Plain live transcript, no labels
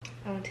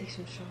I want to take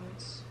some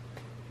shots.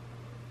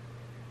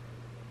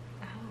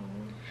 Ow.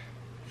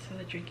 So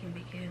the drinking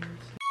begins.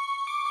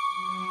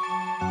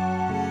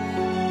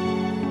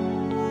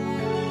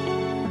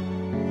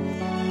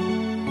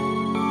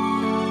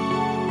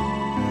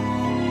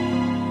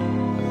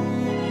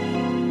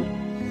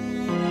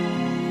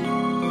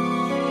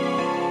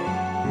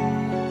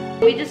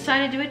 We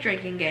decided to do a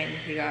drinking game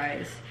with you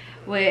guys,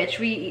 which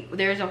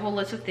there's a whole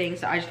list of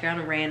things that I just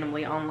found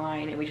randomly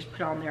online and we just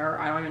put on there.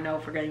 I don't even know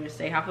if we're going to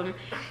say half of them,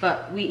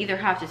 but we either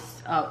have to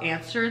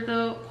answer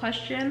the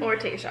question Or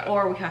take a shot.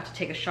 or we have to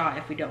take a shot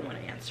if we don't want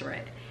to answer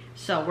it.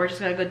 So we're just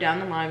going to go down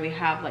the line. We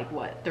have like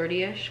what,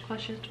 30-ish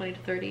questions, 20 to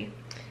 30?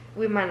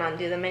 We might not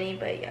do that many,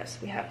 but yes,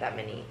 we have that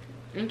many.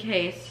 In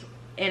case,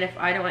 and if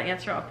I don't want to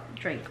answer, I'll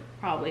drink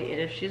probably,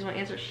 and if she doesn't want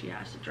to answer, she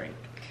has to drink.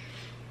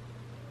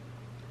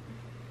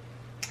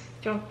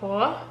 Do you want to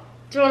pour?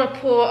 Do you want to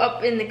pour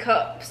up in the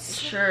cups?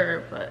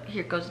 Sure, but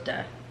here goes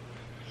death.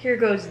 Here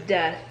goes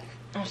death.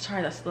 I'm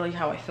sorry, that's literally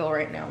how I feel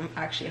right now. I'm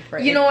actually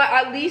afraid. You know what?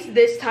 At least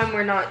this time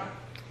we're not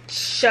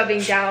shoving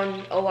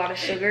down a lot of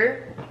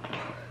sugar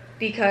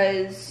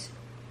because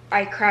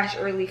I crash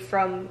early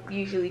from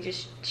usually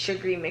just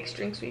sugary mixed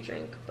drinks we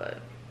drink. But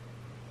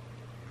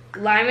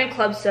lime and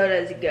club soda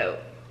is a go.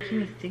 I don't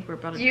even think we're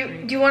about to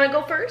drink. Do you want to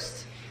go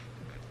first?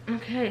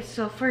 Okay,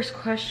 so first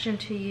question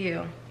to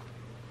you.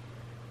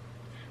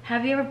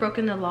 Have you ever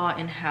broken the law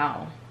and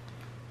how?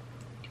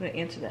 Do you want to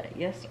answer that,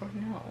 yes or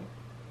no?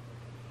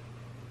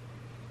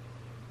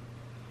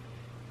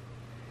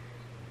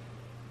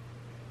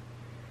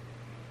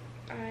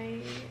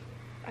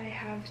 I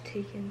have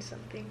taken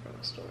something from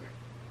a store.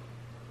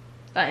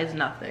 That is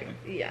nothing.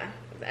 Yeah,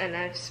 and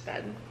I've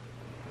spent.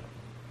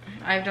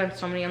 I've done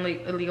so many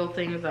illegal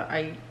things that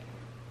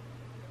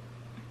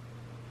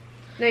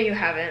No, you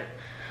haven't.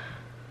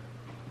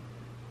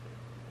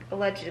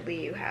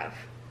 Allegedly, you have.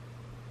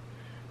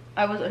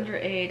 I was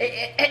underage.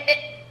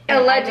 Allegedly. I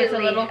was a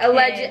little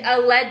kid.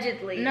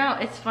 Allegedly. No,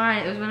 it's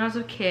fine. It was when I was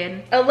a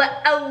kid.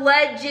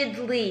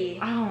 Allegedly.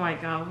 Oh my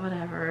god,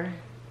 whatever.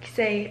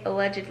 Say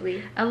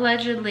allegedly.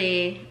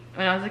 Allegedly,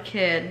 when I was a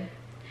kid,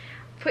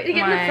 Get in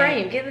the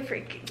frame. Get in the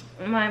frame.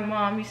 my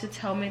mom used to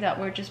tell me that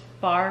we're just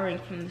borrowing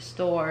from the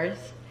stores.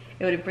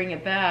 It would bring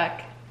it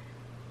back.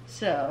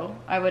 So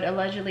I would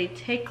allegedly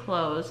take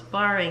clothes,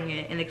 borrowing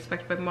it, and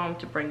expect my mom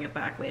to bring it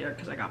back later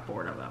because I got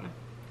bored of them.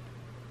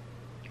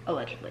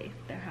 Allegedly.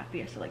 They're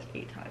happy I said like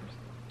 8 times.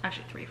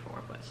 Actually 3,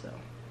 4, but still.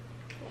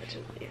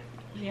 Allegedly.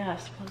 Yeah,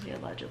 supposedly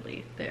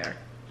allegedly. There.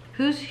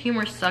 Whose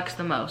humor sucks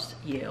the most?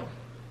 You.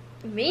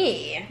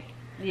 Me?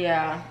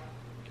 Yeah.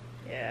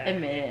 Yeah.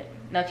 Admit it.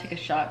 Now take a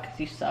shot because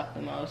you suck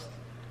the most.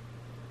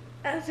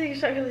 I think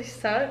you really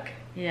suck.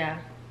 Yeah.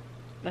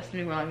 That's the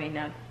new rule I made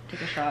now.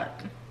 Take a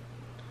shot.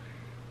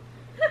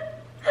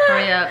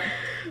 Hurry up.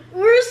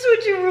 We're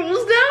switching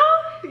rules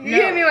now? You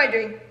No. hand me my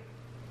drink.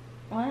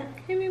 What?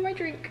 Hand me my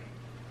drink.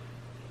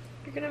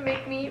 You're gonna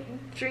make me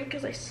drink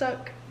because I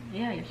suck.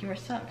 Yeah, your humor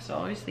sucks, so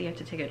obviously you have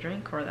to take a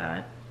drink or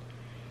that.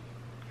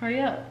 Hurry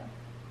up.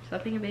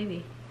 Stop being a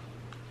baby.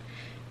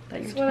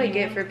 That's what I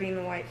get for being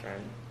the white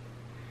friend.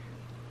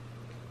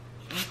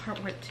 My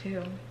heart went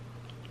too.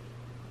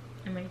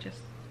 I might just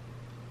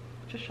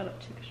shut up,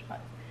 take a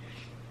shot.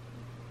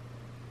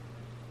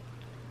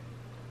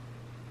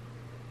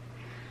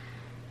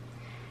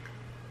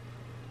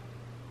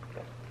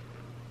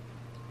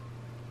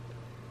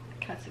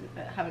 Cats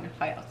are having a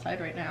fight outside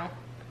right now.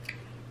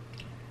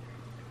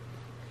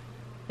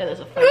 Yeah, there's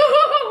a fight.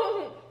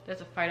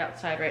 There's a fight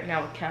outside right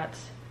now with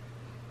cats.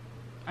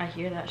 I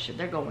hear that shit.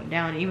 They're going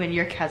down. Even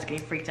your cat's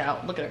getting freaked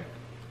out. Look at her.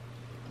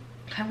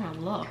 I want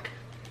to look.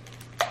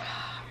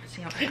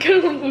 See how I kind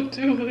of want to look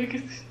too.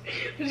 Like,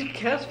 there's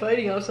cats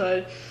fighting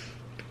outside.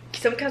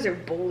 Some cats are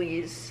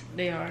bullies.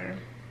 they are.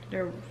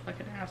 They're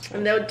fucking assholes.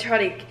 And they'll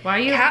try to. Why are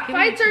you Cat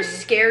giving fights it to are me?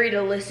 scary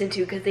to listen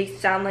to because they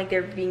sound like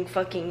they're being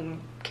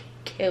fucking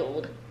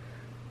killed.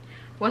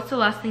 What's the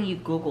last thing you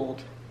Googled?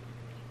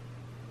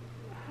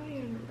 I don't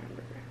even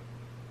remember.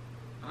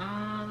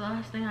 The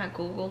last thing I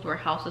Googled were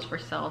houses for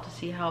sale to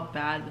see how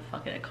bad the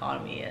fucking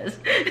economy is.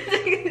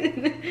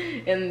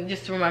 And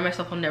just to remind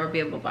myself I'll never be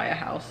able to buy a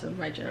house in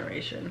my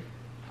generation.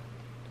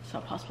 It's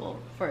not possible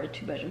for a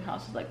 2-bedroom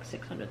house is like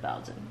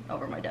 $600,000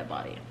 over my dead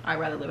body. I'd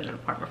rather live in an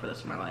apartment for the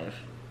rest of my life.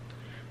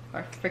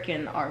 Or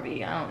freaking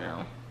RV, I don't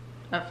know.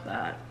 F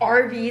that.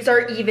 RVs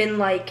are even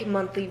like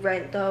monthly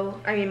rent though.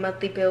 I mean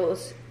monthly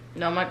bills.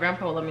 No, my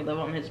grandpa will let me live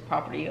on his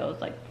property. It was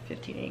like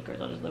 15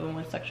 acres. I'll just live in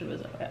one section of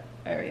his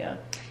area.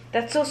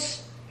 That's so.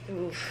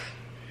 Oof.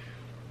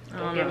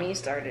 Don't get me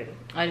started.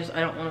 I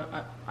don't want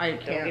to. I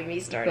can't. Don't get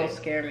me started. It'll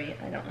scare me.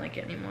 I don't like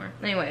it anymore.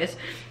 Anyways,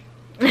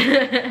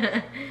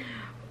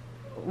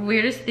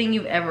 weirdest thing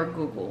you've ever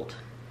Googled?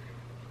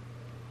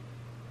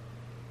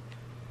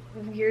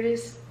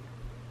 Weirdest.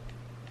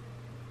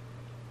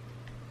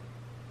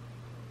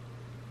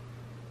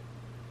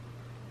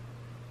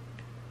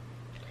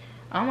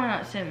 I might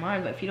not say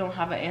mine, but if you don't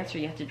have an answer,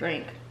 you have to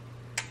drink.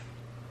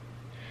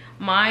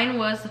 Mine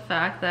was the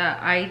fact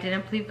that I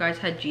didn't believe guys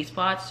had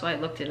G-spots, so I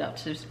looked it up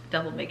to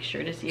double make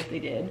sure to see if they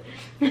did.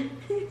 I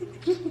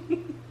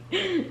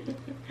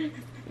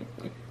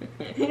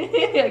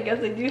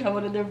guess they do have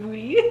one in their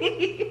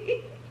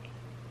booty.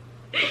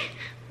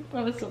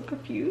 I was so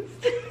confused.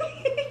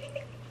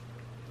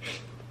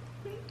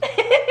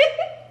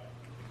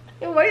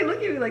 Why are you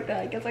looking at me like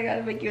that? I guess I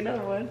gotta make you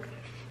another one.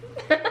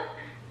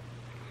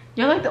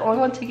 You're like the only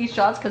one taking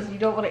shots because you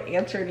don't want to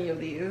answer any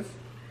of these.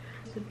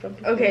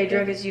 Okay,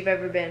 drunkest you've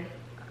ever been.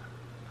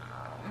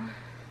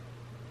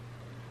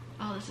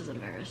 Oh, this is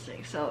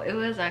embarrassing. So it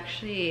was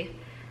actually,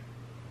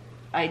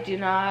 I do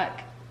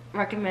not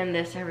recommend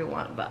this to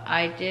everyone, but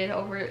I did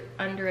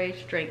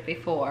underage drink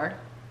before.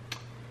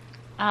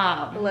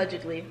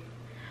 Allegedly.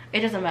 It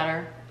doesn't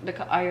matter.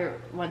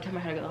 One time I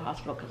had to go to the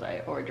hospital because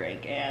I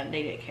overdrank and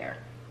they didn't care.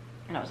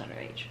 And I was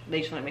underage. They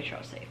just want to make sure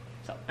I was safe.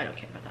 So I don't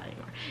care about that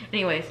anymore.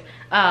 Anyways,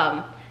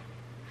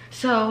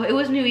 so it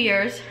was New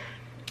Year's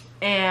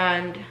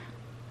and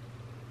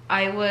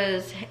I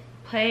was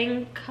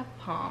playing cup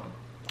pong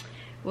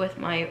with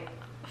my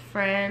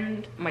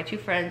two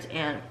friends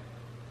and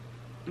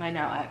my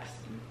now ex.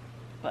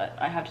 But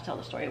I have to tell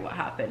the story of what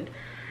happened.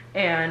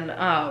 And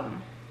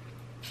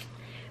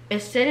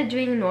instead of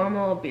doing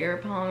normal beer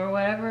pong or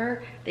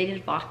whatever, they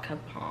did vodka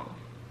pong.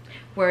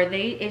 Where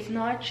it's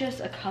not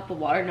just a cup of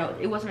water. No,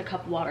 it wasn't a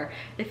cup of water.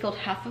 They filled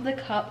half of the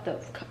cup,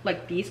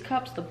 like these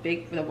cups,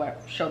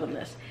 show them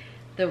this.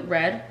 The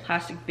red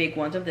plastic big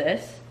ones of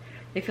this.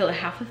 They filled it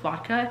half with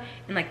vodka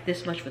and like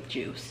this much with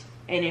juice.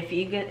 And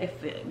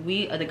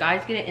the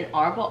guys get it in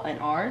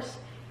ours,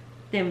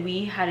 then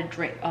we had a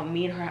drink.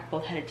 Me and her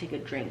both had to take a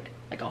drink,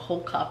 like a whole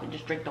cup, and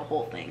just drink the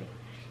whole thing.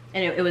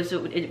 And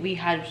we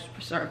had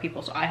certain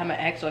people. So I had my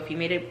ex. So if he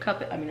made a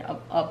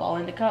ball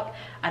in the cup,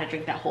 I had to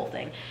drink that whole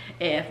thing.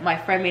 If my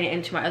friend made it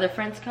into my other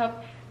friend's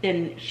cup,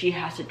 then she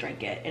has to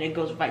drink it, and it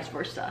goes vice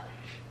versa.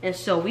 And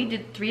so we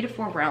did 3 to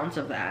 4 rounds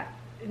of that.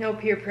 No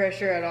peer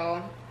pressure at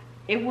all.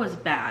 It was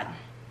bad.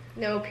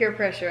 No peer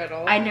pressure at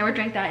all. I never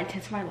drank that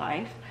intense in my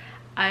life.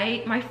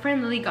 My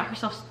friend Lily got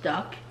herself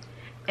stuck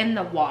in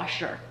the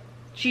washer.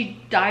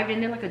 She dived in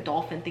there like a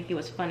dolphin, thinking it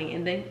was funny,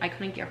 and then I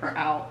couldn't get her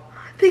out.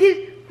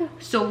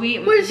 So what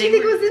did she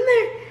think was in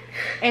there?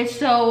 And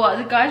so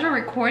the guys were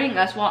recording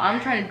us while I'm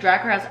trying to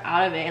drag her ass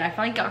out of it, and I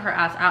finally got her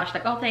ass out. She's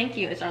like, "Oh, thank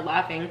you," and started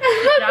laughing.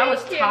 And I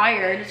was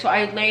tired, so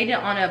I laid it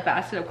on a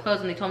basket of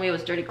clothes, and they told me it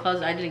was dirty clothes,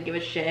 and I didn't give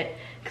a shit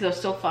because I was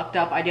so fucked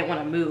up. I didn't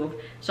want to move,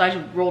 so I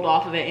just rolled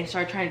off of it and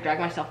started trying to drag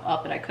myself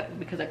up, but I couldn't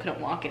because I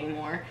couldn't walk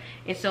anymore.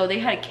 And so they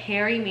had to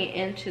carry me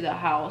into the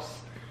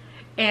house,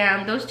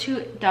 and those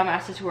two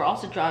dumbasses who were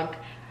also drunk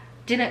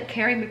didn't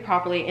carry me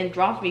properly and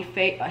dropped me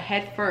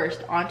head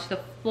first onto the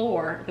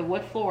floor, the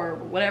wood floor,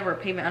 whatever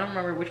pavement. I don't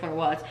remember which one it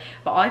was,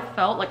 but I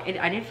felt like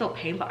I didn't feel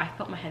pain, but I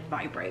felt my head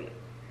vibrate.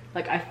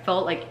 Like I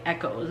felt like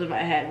echoes in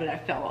my head when I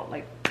fell,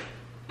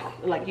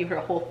 like you heard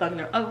a whole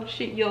thunder. Oh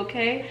shit, you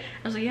okay?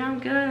 I was like, yeah, I'm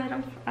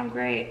good. I'm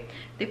great.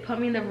 They put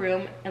me in the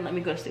room and let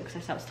me go to sleep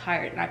because I was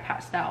tired and I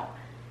passed out.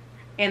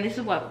 And this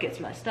is what gets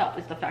messed up,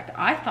 is the fact that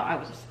I thought I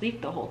was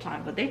asleep the whole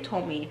time, but they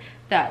told me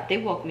that they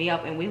woke me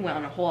up and we went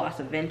on a whole ass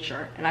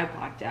adventure and I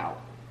blacked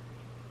out.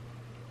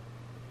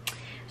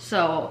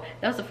 So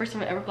that was the first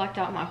time I ever blacked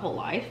out in my whole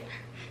life.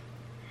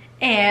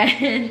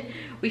 And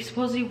we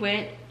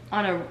supposedly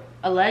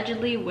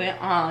allegedly went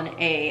on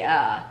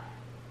a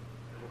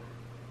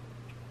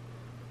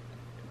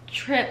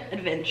trip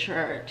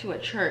adventure to a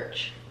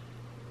church.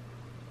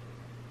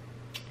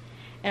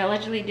 And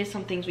allegedly did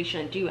some things we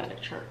shouldn't do at a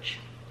church.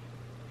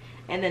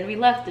 And then we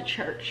left the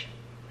church.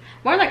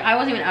 More like I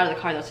wasn't even out of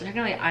the car though, so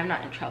technically I'm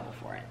not in trouble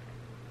for it.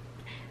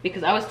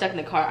 Because I was stuck in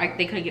the car.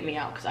 They couldn't get me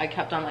out because I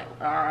kept on like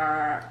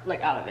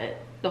out of it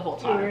the whole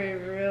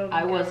time.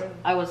 I was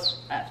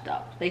effed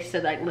up. They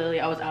said like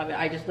literally I was out of it.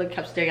 I just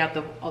kept staring out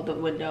the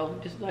window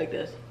just like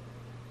this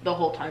the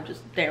whole time,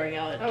 just staring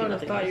out at I would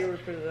have thought you were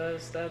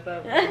possessed at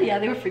that point. Yeah,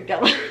 they were freaked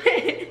out.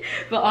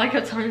 But all I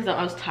kept telling them is that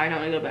I was tired. I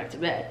want to go back to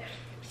bed.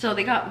 So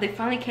they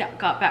finally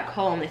got back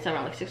home. They said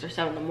around like 6 or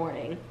 7 in the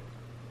morning.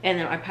 And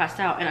then I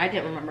passed out and I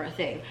didn't remember a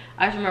thing.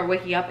 I just remember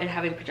waking up and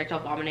having projectile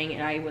vomiting,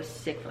 and I was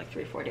sick for like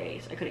 3 or 4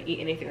 days. I couldn't eat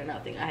anything or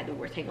nothing. I had the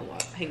worst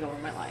hangover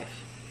in my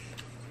life.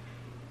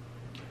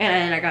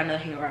 And I got another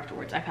hangover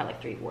afterwards. I've had like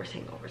 3 worst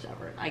hangovers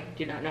ever. I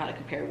do not know how to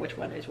compare which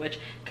one is which,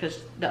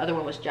 because the other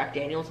one was Jack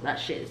Daniels and that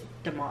shit is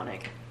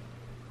demonic.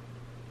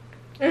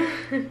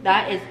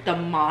 That is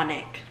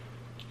demonic.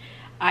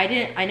 I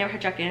never had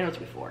Jack Daniels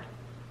before.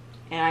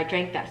 And I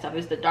drank that stuff. It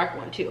was the dark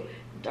one too.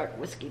 Dark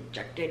whiskey,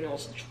 Jack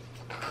Daniels.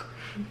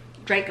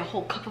 Drank a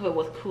whole cup of it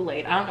with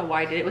Kool-Aid. I don't know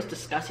why I did it. It was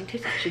disgusting.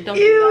 Tastes like shit. Don't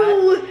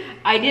do that.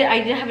 I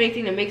didn't have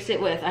anything to mix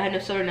it with. I had no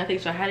soda or nothing,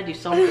 so I had to do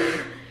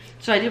something.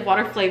 So I did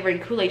water flavoring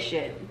Kool-Aid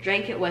shit.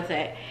 Drank it with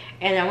it.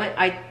 And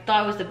I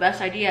thought it was the best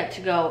idea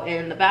to go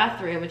in the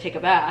bathroom and take a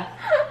bath.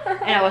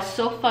 And I was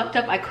so fucked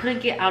up, I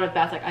couldn't get out of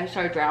bath. Like I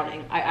started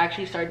drowning. I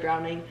actually started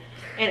drowning.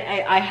 And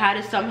I had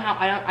to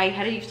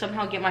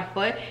somehow get my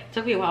foot. It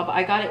took me a while, but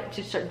I got it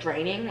to start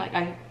draining. Like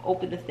I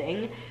opened the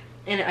thing.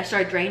 and I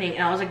started draining,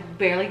 and I was like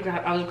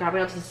I was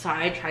grabbing onto the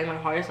side, trying my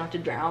hardest not to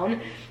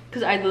drown,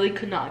 because I literally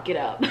could not get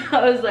up.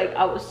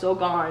 I was so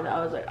gone.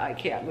 I was like, I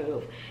can't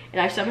move,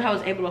 and I somehow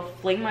was able to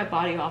fling my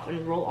body off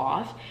and roll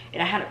off,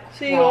 and I had to crawl.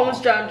 So you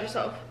almost drowned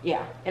yourself.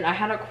 Yeah, and I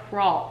had to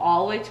crawl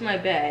all the way to my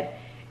bed,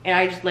 and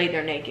I just laid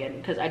there naked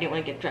because I didn't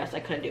want to get dressed. I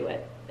couldn't do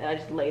it, and I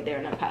just laid there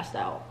and I passed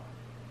out.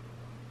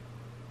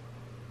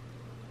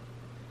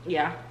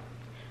 Yeah,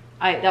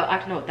 that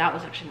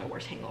was actually my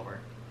worst hangover,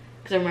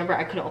 because I remember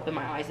I couldn't open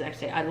my eyes the next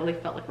day. I literally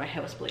felt like my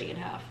head was splitting in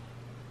half.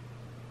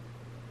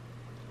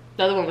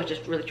 The other one was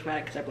just really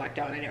traumatic because I blacked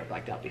out, and I never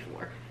blacked out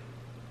before.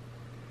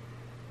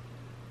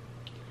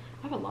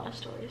 I have a lot of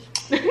stories.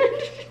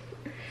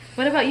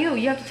 What about you?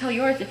 You have to tell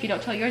yours. If you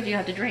don't tell yours, you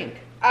have to drink.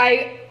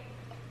 I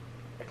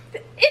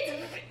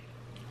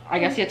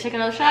guess you have to take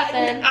another shot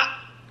then.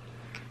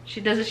 She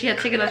had to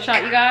take another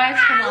shot, you guys.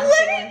 Come on.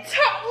 Let me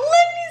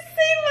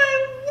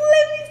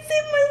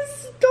say my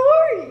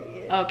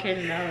story.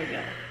 Okay, now we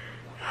go.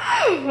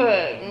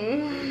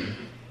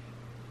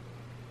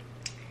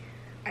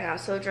 I got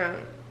so drunk.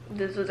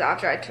 This was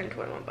after I turned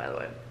 21, by the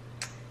way.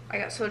 I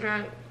got so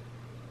drunk.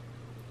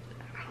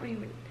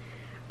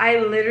 I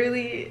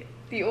literally,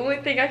 the only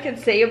thing I can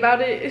say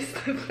about it is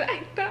the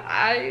fact that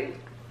I,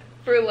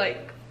 for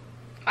like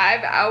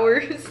 5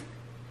 hours,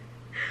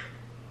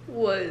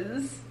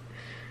 was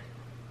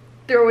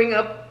throwing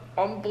up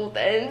on both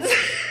ends.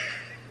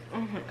 Oh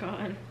my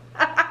god.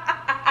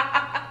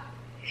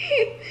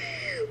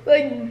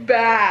 Like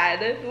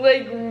bad,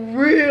 like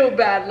real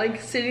bad,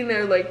 like sitting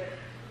there like,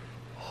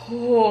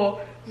 oh,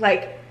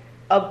 like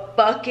a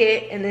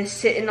bucket, and then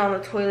sitting on the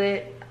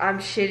toilet. I'm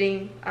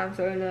shitting, I'm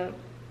throwing up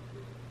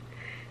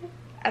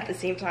at the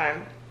same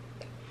time.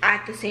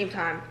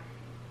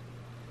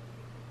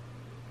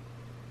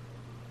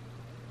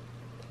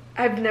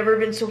 I've never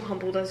been so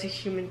humbled as a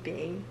human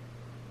being.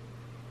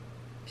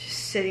 Just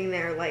sitting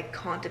there like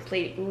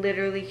contemplating,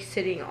 literally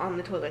sitting on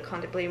the toilet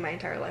contemplating my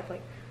entire life,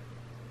 like,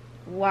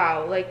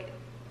 wow, like,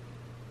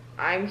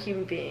 I'm a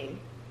human being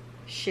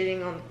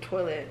shitting on the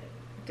toilet,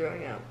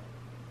 throwing up.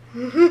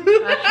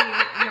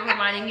 Actually, you're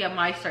reminding me of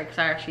my story, because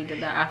I actually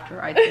did that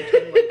after I did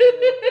 21.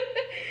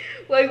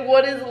 Like,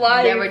 what is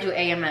life? Never do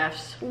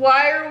AMFs.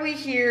 Why are we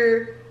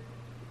here?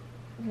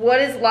 What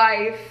is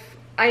life?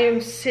 I am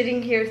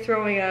sitting here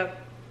throwing up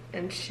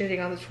and shitting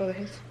on the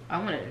toilet. I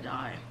wanted to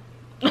die.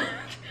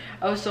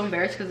 I was so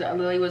embarrassed because it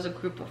literally was a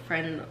group of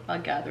friends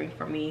gathering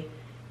for me,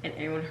 and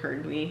everyone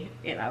heard me,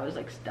 and I was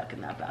like stuck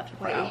in that bathroom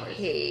for hours. I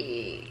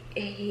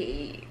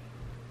hate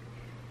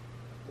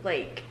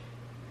like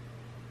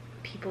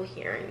people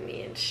hearing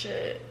me and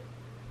shit.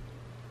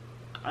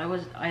 I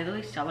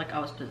literally sounded like I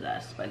was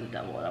possessed by the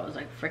devil, and I was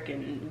like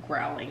freaking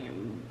growling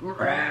and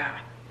rah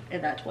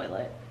in that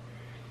toilet.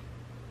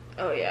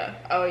 Oh yeah,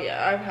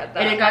 I've had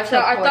that. And it got to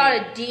I thought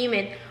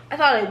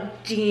a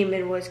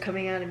demon was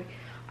coming out of me.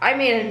 I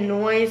made a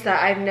noise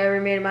that I've never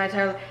made in my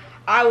entire life.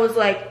 I was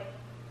like,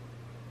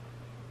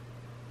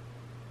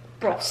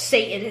 bro,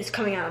 Satan is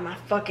coming out of my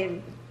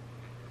fucking,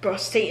 bro,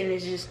 Satan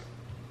is just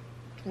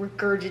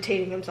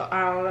regurgitating himself.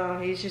 I don't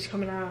know, he's just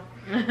coming out.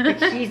 Like,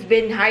 he's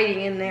been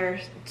hiding in there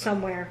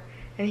somewhere,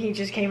 and he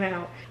just came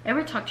out.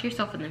 Ever talk to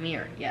yourself in the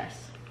mirror?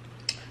 Yes.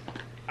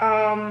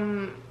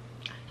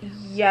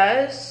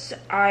 Yes,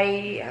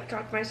 I have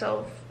talked to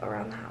myself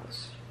around the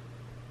house.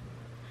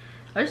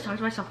 I just talk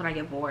to myself when I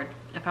get bored.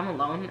 If I'm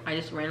alone, I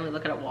just randomly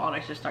look at a wall and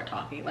I just start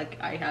talking. Like,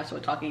 I have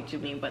someone talking to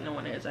me, but no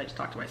one is. I just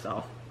talk to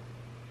myself.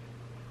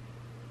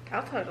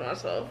 I'll talk to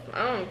myself.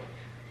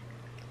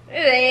 It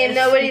ain't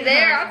nobody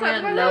there. I'll talk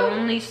to myself.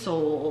 Lonely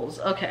souls.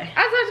 Okay.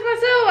 I talk to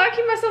myself. I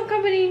keep myself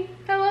company.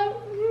 Hello.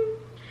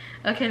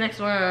 Okay, next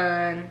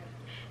one.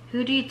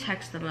 Who do you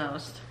text the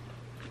most?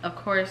 Of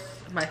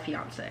course, my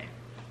fiance.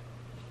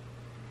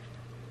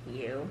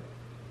 You.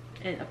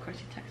 And of course,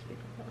 you text me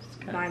the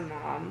most. My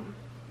mom.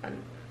 I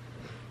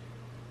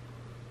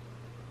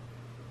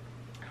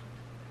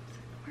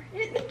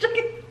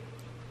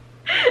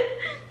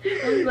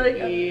was like,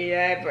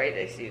 yeah, I probably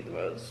text you the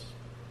most.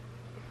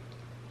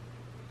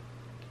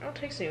 I don't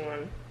text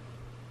anyone.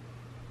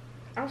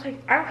 I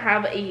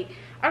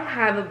don't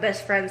have a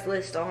best friends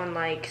list on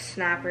like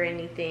Snap or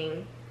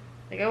anything.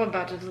 Like, I'm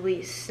about to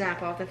delete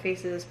Snap off the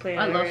face of this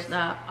planet. I love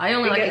Snap. I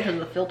only like it because of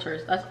the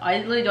filters. I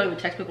literally don't even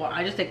text people.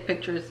 I just take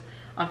pictures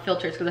on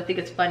filters because I think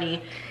it's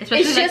funny.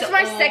 Especially it's just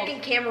my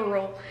second camera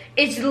roll.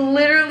 It's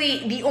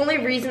literally the only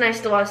reason I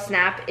still have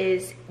Snap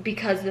is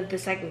because of the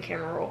second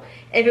camera roll.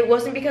 If it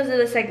wasn't because of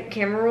the second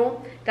camera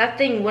roll, that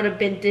thing would have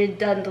been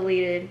done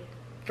deleted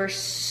for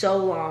so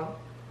long.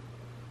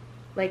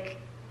 Like,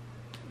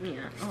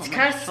 yeah, it's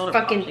kind of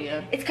fucking.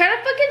 It's kind of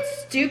fucking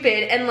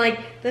stupid, and like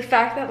the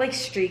fact that like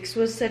streaks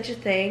was such a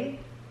thing.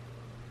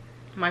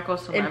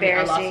 Michael's so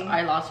embarrassing.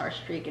 I lost our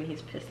streak, and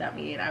he's pissed at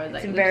me, and I was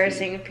like, it's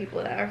embarrassing of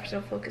people that are so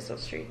focused on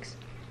streaks.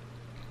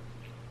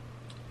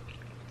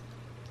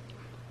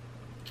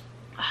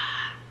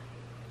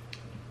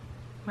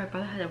 My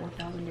brother had a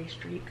 1,000-day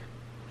streak.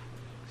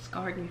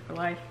 Scarred me for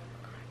life.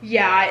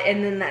 Yeah,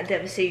 and then that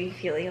devastating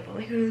feeling of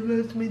like, I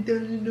lost my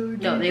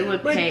 $1,000. No, they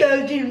would my pay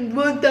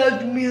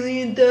 1,000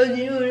 million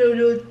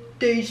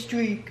day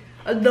streak.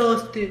 I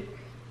lost it.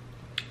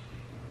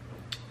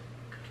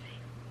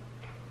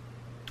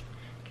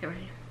 Get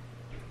ready.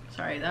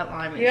 Sorry, that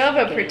lime is. You have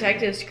a getting-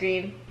 protective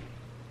screen.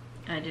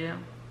 I do.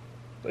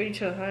 What are you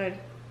trying to hide?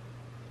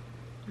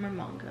 My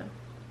manga.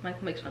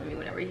 Michael makes fun of me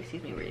whenever he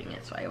sees me reading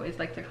it, so I always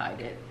like to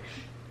hide it.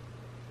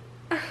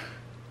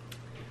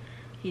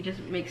 He just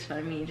makes fun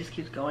of me. He just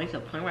keeps going to the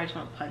point where I just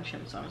want to punch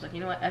him. So I was like, you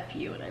know what, F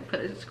you, and I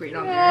put a screen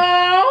on there.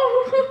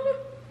 Oh.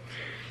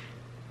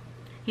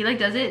 He like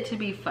does it to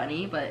be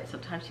funny, but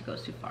sometimes he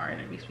goes too far,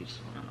 and it makes me just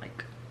want to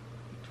like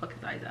pluck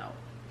his eyes out.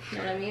 You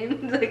know what I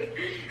mean?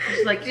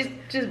 like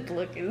just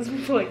look at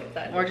his like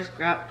that. or just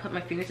put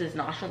my fingers in his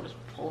nostril and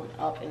just pull him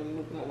up and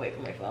move him away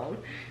from my phone.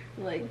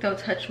 Like, don't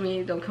touch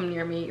me, don't come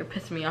near me. You're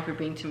pissing me off. You're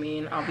being too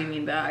mean. I'll be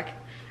mean back.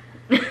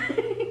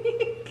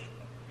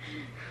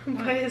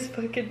 By his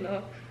fucking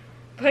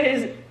by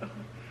his.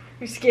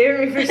 You're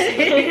scaring me for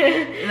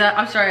saying.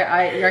 I'm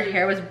sorry. Your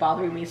hair was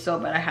bothering me so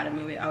bad I had to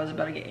move it. I was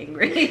about to get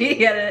angry.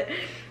 Get it?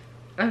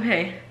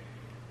 Okay.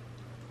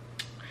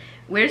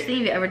 Weirdest thing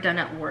you've ever done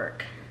at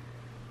work?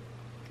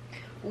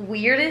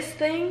 Weirdest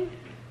thing?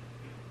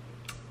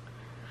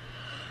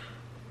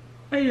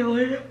 I know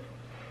it.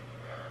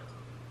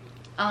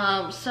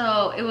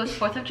 So it was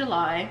 4th of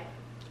July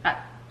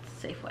at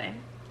Safeway,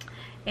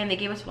 and they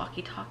gave us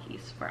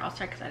walkie-talkies for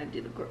outside because I had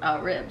to do the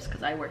ribs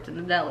because I worked in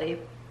the deli,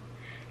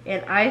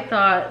 and I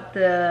thought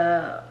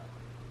the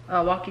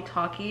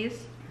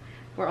walkie-talkies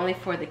were only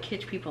for the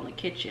people in the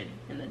kitchen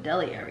in the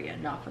deli area,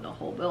 not for the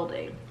whole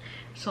building.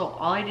 So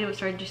all I did was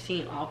start just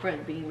seeing opera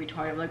and being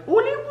retarded. I'm like,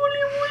 woolly, woolly,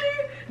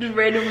 woolly, just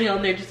randomly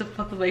on there just to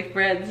fuck with my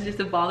friends, just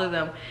to bother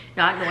them.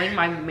 Not knowing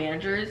my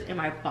managers and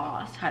my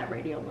boss had a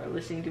radio and were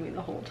listening to me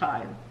the whole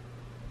time.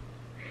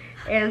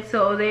 And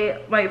so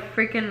my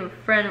freaking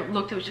friend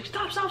looked at me, she's like,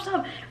 stop, stop,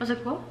 stop. I was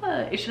like, what?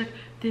 And she's like,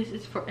 this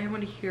is for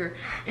everyone to hear.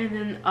 And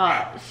then,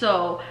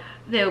 so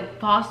the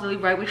boss,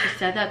 right when she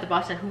said that, the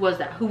boss said, who was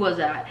that? Who was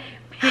that?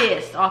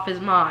 Pissed off his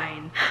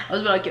mind. I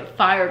was about to get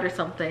fired or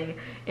something.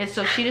 And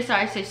so she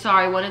decided to say,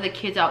 sorry, one of the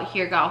kids out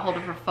here got a hold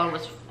of her phone,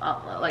 was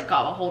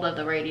got a hold of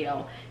the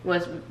radio,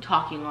 was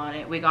talking on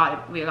it. We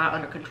got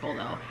under control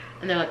though.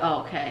 And they're like, oh,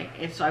 okay.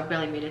 And so I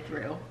barely made it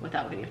through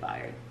without getting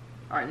fired,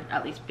 or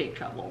at least big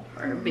trouble,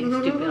 or being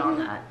stupid on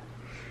that.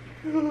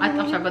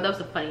 I'm sorry, but that was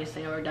the funniest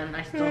thing I've ever done, and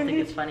I still think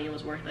it's funny. It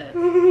was worth it.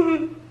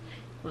 It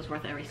was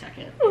worth every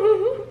second.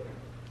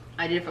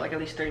 I did it for like at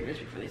least 30 minutes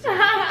before they said it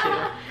too.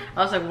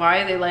 I was like,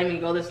 why are they letting me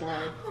go this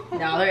long?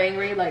 Now they're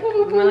angry, like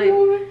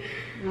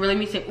really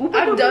me saying, oop,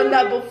 I've done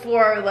that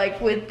before, like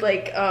with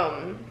like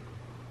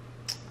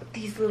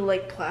these little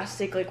like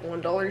plastic like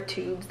 $1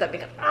 tubes that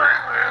make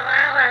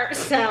a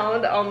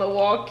sound on the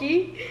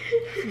walkie.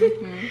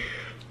 Mm-hmm.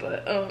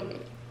 But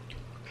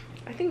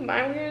I think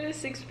my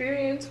weirdest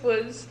experience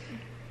was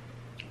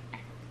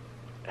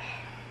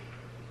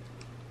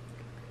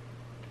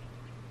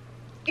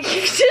you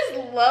just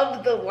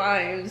loved the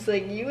limes,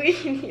 like you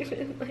ain't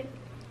even like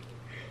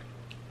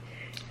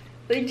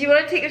do you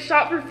want to take a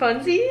shot for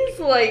funsies,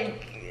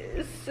 like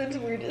since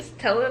we're just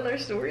telling our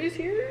stories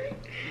here?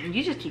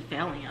 You just keep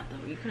failing at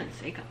them. You couldn't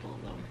say a couple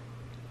of them.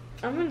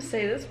 I'm gonna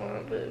say this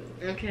one, but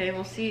okay,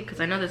 we'll see, because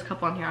I know there's a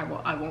couple on here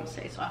I won't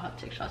say, so I'll have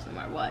to take shots no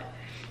matter what.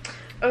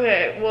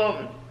 okay,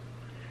 well,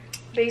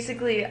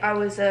 basically I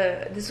was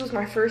this was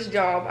my first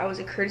job. I was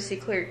a courtesy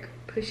clerk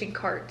pushing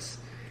carts,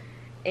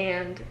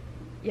 and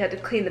you had to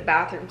clean the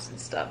bathrooms and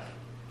stuff.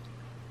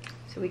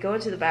 So we go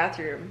into the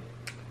bathroom,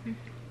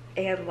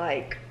 and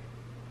like,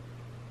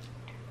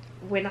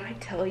 when I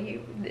tell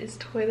you this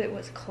toilet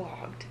was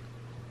clogged,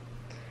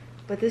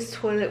 but this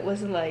toilet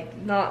wasn't like,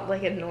 not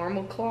like a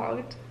normal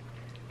clogged.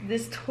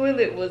 This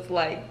toilet was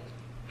like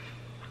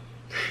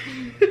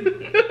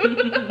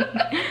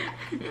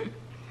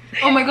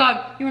oh my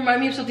god, you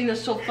remind me of something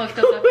that's so fucked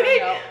up that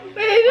I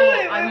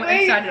found out. I'm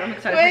excited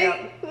to find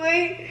out.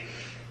 Wait.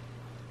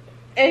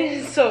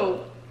 And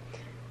so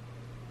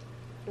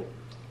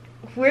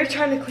we're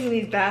trying to clean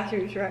these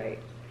bathrooms, right?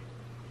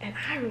 And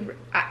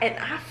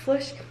I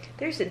flush.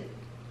 There's a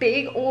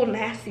big old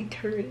nasty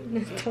turd in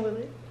this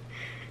toilet.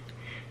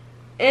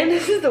 And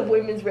this is the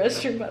women's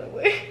restroom, by the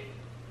way.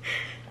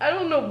 I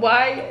don't know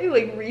why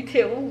like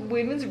retail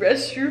women's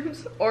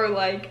restrooms are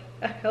like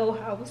a hell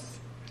house.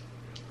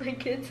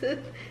 Like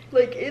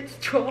it's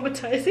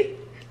traumatizing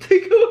to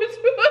go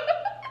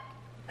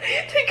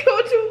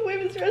to a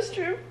women's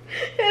restroom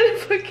at a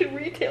fucking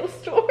retail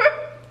store.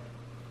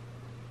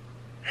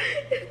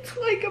 It's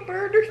like a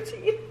murder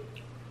scene.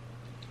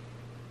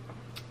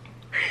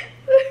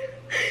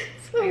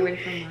 So Are you ready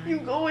for mine? you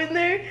go in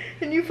there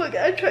and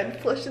I tried to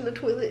flush in the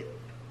toilet.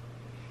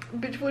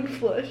 Bitch wouldn't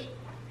flush.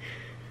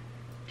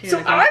 So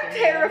I'm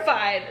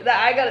terrified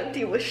that I gotta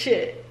deal with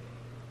shit.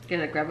 You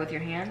gotta grab with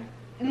your hand?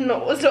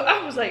 No, so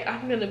I was like,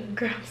 I'm gonna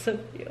grab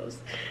somebody else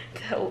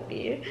to help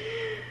me.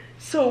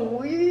 So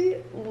we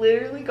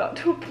literally got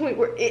to a point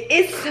where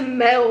it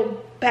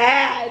smelled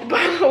bad,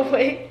 by the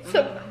way.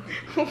 So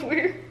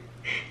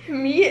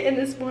Me and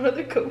this one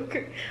other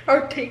coworker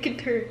are taking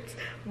turns,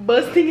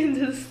 busting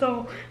into the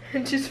stall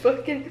and just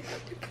fucking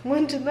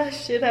plunging that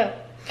shit out.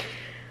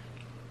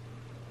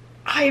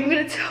 I'm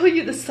gonna tell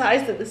you the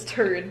size of this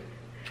turd,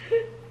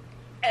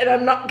 and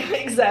I'm not gonna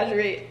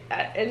exaggerate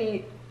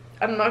anything,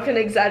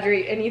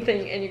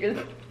 and you're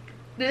gonna.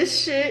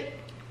 This shit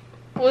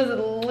was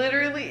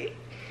literally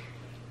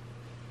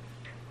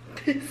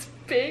this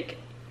big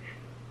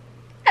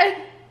and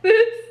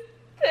this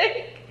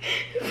thick.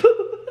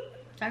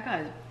 That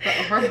guy's,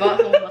 her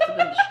butthole must have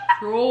been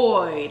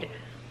destroyed.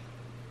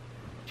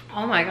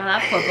 Oh my god,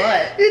 that poor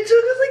butt. It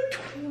took us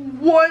like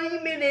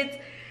 20 minutes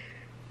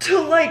to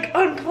like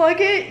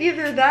unplug it.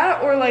 Either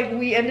that or like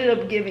we ended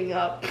up giving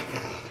up.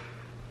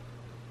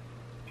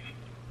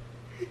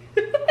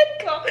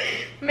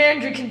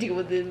 Manager can deal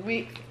with this.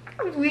 We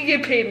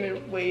get paid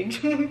minimum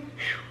wage.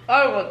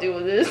 I don't want to deal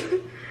with this.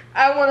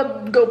 I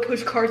want to go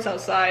push carts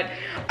outside.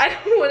 I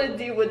don't want to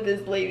deal with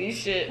this lady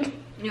shit.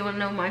 You want to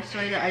know my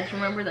story that I just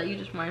remember that you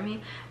just reminded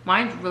me?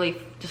 Mine's really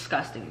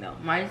disgusting though.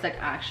 Mine's like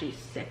actually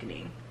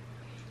sickening.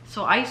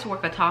 So I used to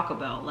work at Taco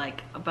Bell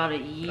like about a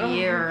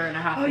year and a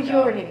half ago. Oh, you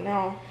already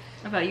know.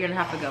 About a year and a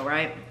half ago,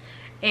 right?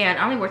 And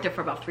I only worked there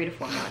for about 3 to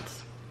 4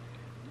 months.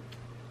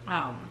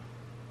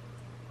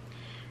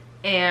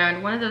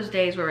 And one of those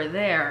days we were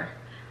there,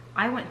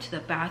 I went to the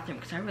bathroom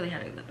because I really had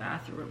to go to the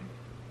bathroom.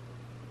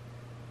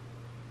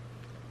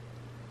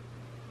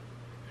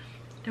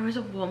 There was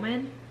a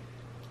woman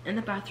in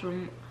the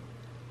bathroom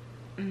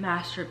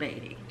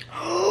masturbating.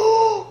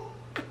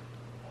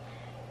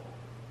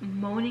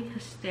 Moaning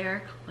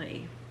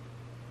hysterically.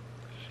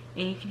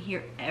 And you can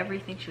hear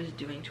everything she was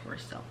doing to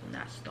herself in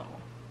that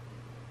stall.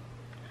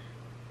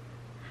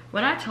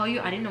 When I tell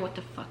you I didn't know what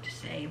the fuck to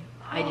say,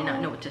 I did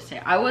not know what to say.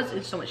 I was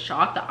in so much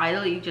shock that I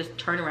literally just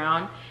turned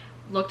around,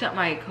 looked at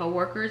my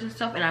coworkers and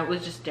stuff, and I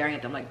was just staring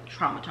at them like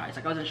traumatized.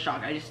 Like I was in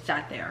shock. I just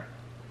sat there.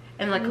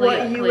 And like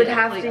what you would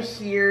have to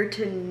hear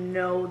to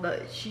know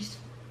that she's.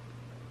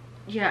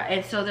 Yeah,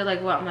 and so they're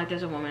like, well, I'm like,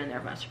 there's a woman in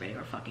there masturbating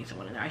or fucking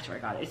someone in there. I swear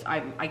to God,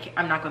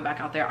 I'm not going back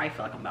out there. I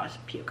feel like I'm about to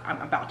puke.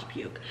 I'm about to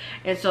puke.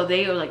 And so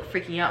they were like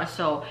freaking out. And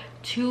so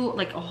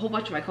a whole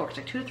bunch of my coworkers,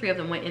 like 2 to 3 of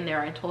them went in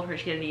there and told her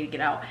she didn't need to get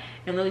out.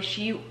 And literally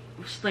she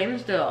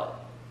slams the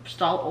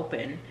stall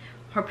open,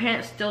 her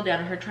pants still down,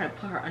 and her trying to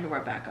put her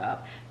underwear back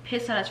up,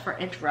 pissed at us for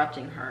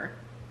interrupting her.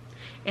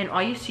 And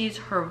all you see is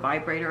her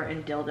vibrator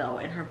and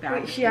dildo in her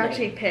bag. Wait, she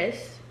actually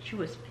pissed? She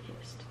was pissed.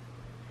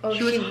 Oh,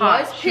 she was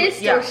hot.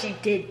 Pissed or she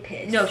did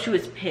piss? No, she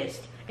was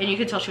pissed. And you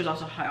could tell she was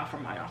also high off her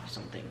mind off or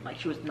something. Like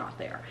she was not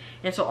there.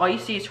 And so all you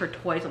see is her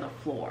toys on the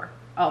floor.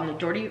 On the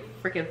dirty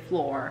freaking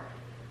floor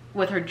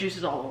with her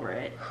juices all over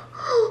it.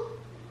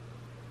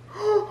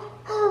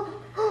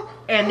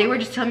 And they were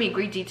just telling me in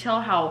great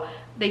detail how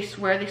they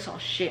swear they saw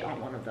shit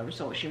on one of them.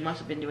 So she must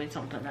have been doing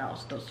something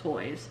else, those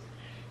toys.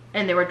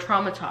 And they were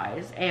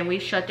traumatized. And we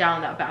shut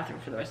down that bathroom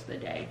for the rest of the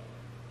day.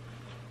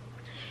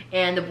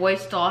 And the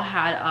boys' stall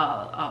had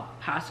a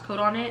passcode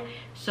on it,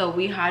 so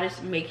we had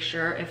to make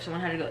sure if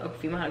someone had to go, a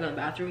female had to go to the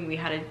bathroom, we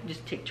had to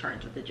just take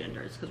turns with the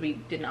genders because we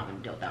did not want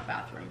to deal with that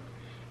bathroom,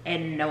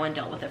 and no one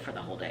dealt with it for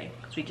the whole day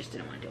because we just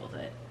didn't want to deal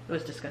with it. It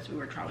was disgusting. We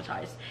were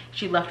traumatized.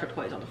 She left her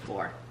toys on the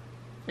floor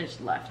and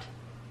just left,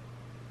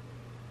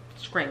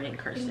 screaming and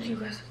cursing. You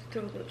guys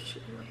throw that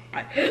shit away.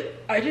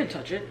 I didn't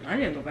touch it. I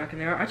didn't go back in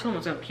there. I told him I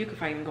was gonna puke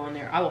if I even go in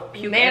there. I will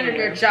puke.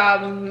 Manager's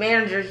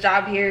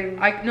job here.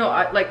 I was the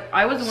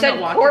one that Send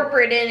walked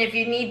corporate in if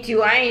you need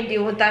to. I ain't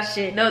dealing with that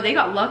shit. No, they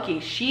got lucky.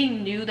 She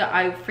knew that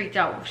I freaked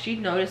out. She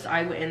noticed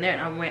I went in there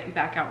and I went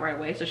back out right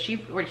away. So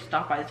she already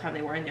stopped by the time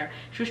they were in there.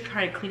 She was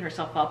trying to clean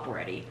herself up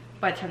already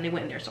by the time they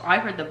went in there. So I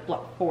heard the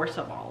force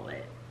of all of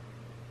it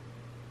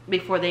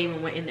before they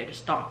even went in there to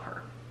stop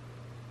her.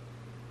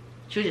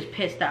 She was just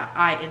pissed that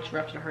I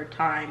interrupted her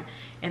time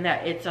and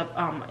that it's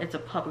a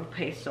public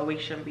place, so we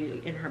shouldn't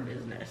be in her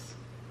business.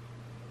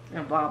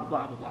 And blah,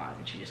 blah, blah, blah.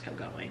 And she just kept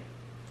going.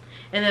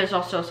 And there's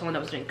also someone that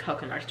was doing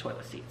coke in our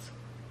toilet seats.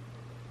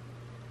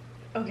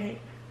 Okay.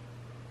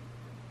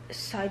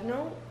 Side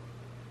note.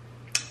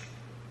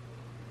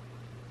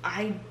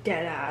 I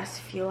deadass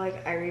feel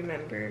like I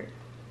remember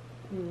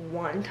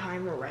one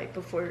time right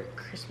before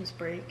Christmas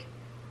break,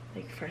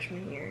 like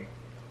freshman year,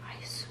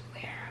 I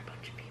swear a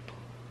bunch of people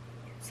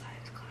inside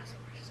the class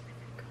were just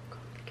sniffing coke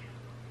together.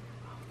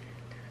 Oh,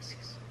 that's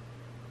just,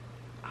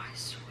 I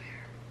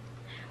swear.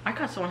 I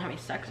caught someone having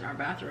sex in our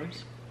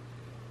bathrooms.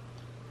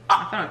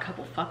 I found a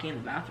couple fucking in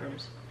the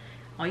bathrooms.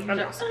 All you I'm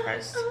not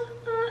surprised.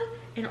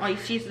 And all you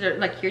see is they're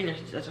like hearing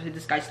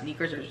this guy's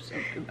sneakers or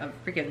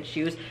freaking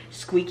shoes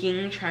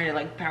squeaking, trying to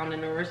like pound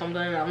in them or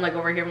something. And I'm like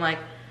over here, I'm like,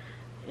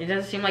 it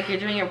doesn't seem like you're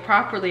doing it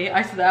properly.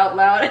 I said that out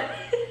loud.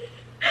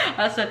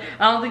 I said,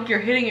 I don't think you're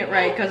hitting it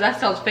right because that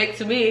sounds fake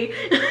to me.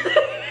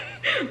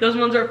 Those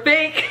ones are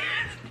fake.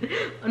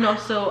 No,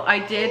 so I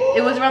did.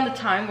 It was around the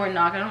time where,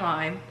 not gonna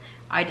lie,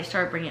 I just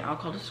started bringing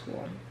alcohol to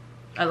school,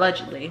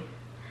 allegedly.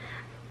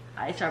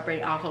 I started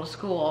bringing alcohol to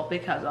school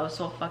because I was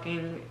so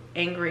fucking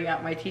angry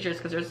at my teachers,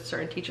 because there's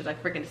certain teachers I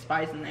freaking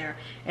despise in there,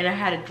 and I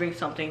had to drink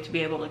something to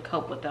be able to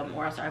cope with them,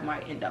 or else I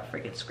might end up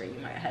freaking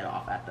screaming my head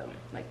off at them,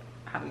 like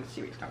having a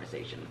serious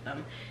conversation with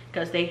them,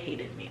 because they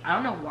hated me. I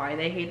don't know why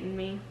they hated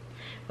me,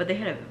 but they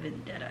had a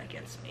vendetta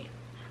against me.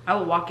 I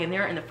would walk in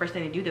there, and the first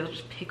thing they do, they would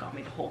just pick on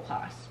me the whole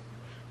class.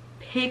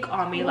 Pick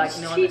on me like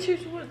no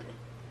teachers would.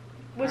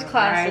 Which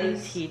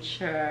classes?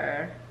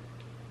 Teacher.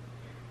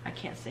 I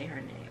can't say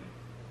her name.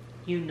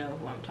 You know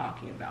who I'm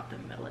talking about, the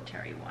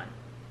military one.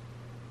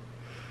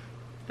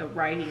 The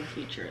writing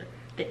teacher,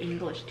 the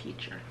English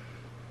teacher.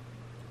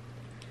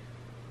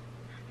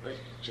 Let's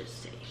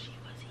just say she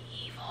was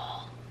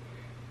evil.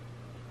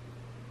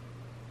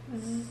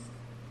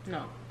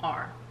 No,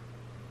 R.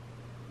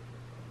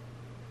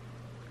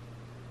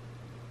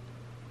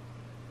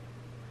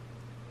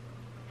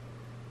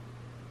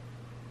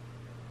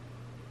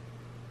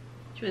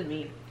 She was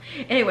mean.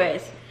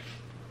 Anyways,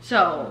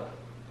 so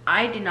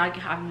I did not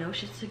have no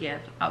shits to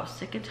give. I was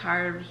sick and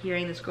tired of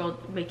hearing this girl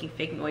making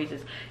fake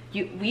noises.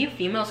 We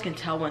females can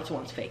tell when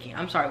someone's faking.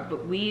 I'm sorry,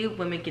 but we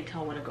women can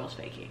tell when a girl's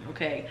faking,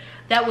 okay?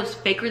 That was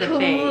faker than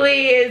fake.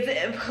 Please.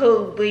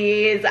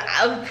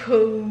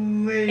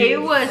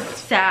 It was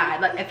sad.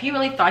 Like, if he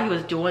really thought he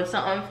was doing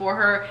something for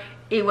her,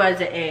 it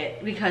wasn't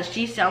it. Because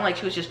she sounded like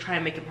she was just trying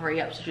to make him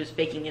hurry up. So she was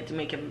faking it to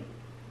make him,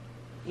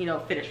 you know,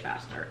 finish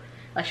faster.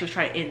 Like, she was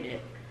trying to end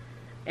it.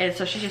 And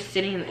so she's just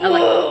sitting,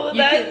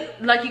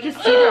 like, you can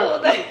see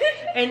them.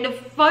 And the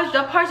part is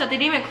that they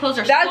didn't even close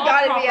their stall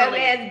properly. That's gotta be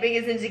a man's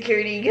biggest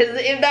insecurity, because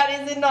if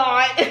that is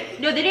not.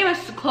 No, they didn't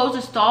even close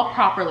the stall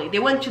properly. They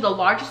went to the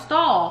largest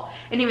stall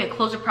and didn't even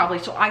close it properly,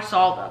 so I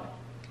saw them.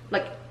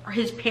 Like,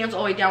 his pants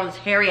all the way down, his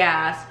hairy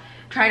ass,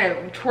 trying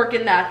to twerk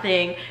in that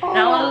thing. And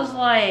I was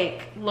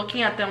like,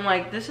 looking at them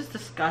like, this is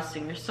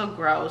disgusting. You're so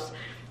gross.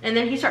 And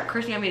then he started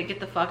cursing at me to get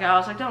the fuck out. I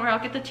was like, don't worry, I'll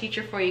get the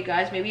teacher for you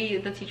guys. Maybe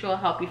the teacher will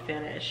help you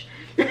finish.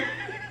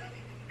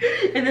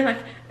 And then, like,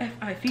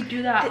 if you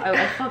do that,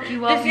 I'll fuck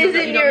you up.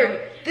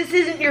 This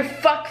isn't your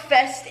fuck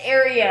fest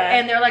area.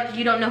 And they're like,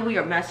 you don't know who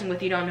you're messing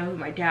with. You don't know who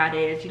my dad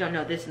is. You don't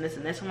know this and this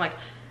and this. I'm like,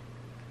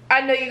 I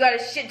know you got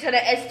a shit ton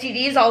of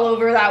STDs all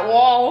over that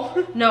wall.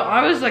 No,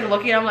 I was like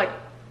looking, I'm like,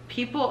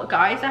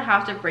 guys that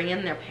have to bring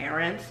in their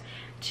parents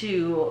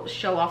to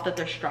show off that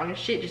they're strong and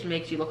shit just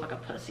makes you look like a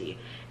pussy.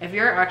 If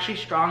you're actually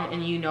strong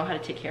and you know how to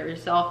take care of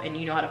yourself and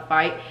you know how to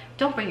fight,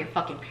 don't bring your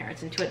fucking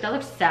parents into it. That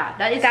looks sad.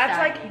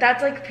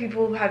 That's like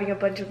people having a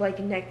bunch of like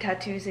neck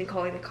tattoos and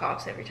calling the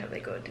cops every time they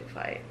go into a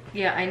fight.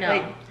 Yeah, I know.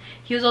 Like,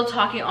 he was all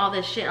talking all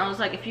this shit. I was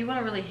like, if you want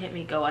to really hit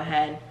me, go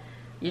ahead.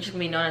 You're just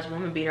gonna be known as a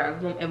woman beater.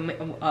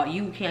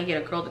 You can't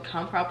get a girl to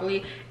come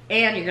properly,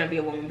 and you're gonna be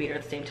a woman beater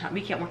at the same time.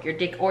 You can't work your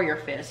dick or your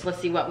fist. Let's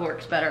see what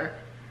works better.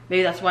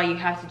 Maybe that's why you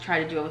have to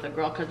try to do it with a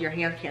girl, because your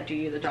hands can't do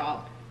you the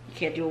job. You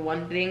can't do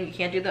one thing, you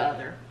can't do the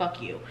other.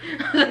 Fuck you.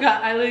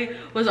 I literally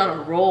was on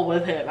a roll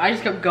with him. I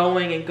just kept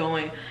going and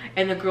going,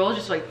 and the girl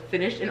just like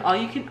finished. And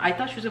I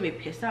thought she was gonna be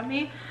pissed at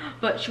me,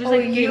 but she was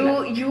like,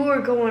 you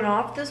were going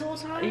off this whole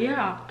time?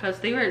 Yeah, because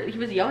he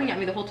was yelling at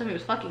me the whole time he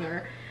was fucking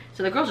her.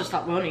 So the girl just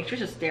stopped moaning. She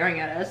was just staring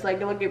at us, like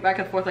looking back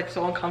and forth, like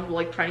so uncomfortable,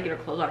 like trying to get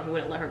her clothes on. He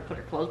wouldn't let her put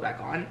her clothes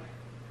back on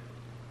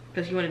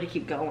because he wanted to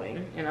keep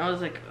going. And I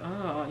was like,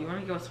 oh, you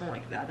want to go with someone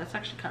like that? That's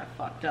actually kind of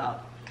fucked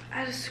up.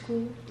 Out of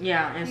school?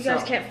 Yeah. And you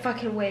guys can't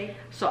fucking wait.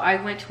 So I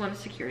went to one of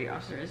the security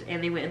officers,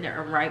 and they went in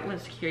there, and right when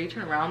the security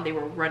turned around, they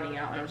were running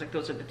out, and I was like,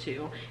 those are the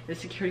two. And the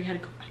security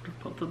had to go after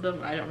both of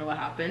them. I don't know what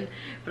happened,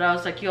 but I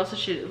was like, you also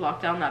should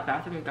lock down that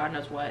bathroom, and God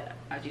knows what,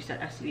 as you said,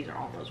 STDs are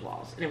on those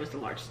walls. And it was the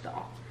large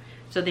stall.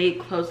 So they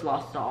closed the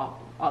last stall,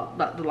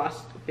 the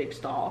last big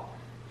stall,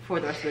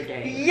 for the rest of the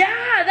day.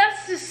 Yeah,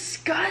 that's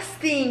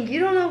disgusting. You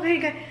don't know what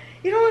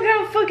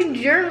kind of fucking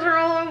germs are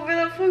all over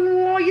the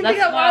fucking wall. You think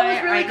that wall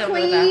was really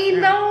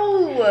clean?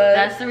 No.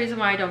 That's the reason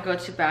why I don't go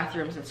to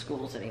bathrooms in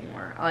schools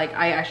anymore. Like,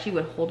 I actually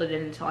would hold it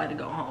in until I had to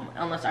go home.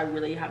 Unless I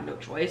really have no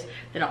choice,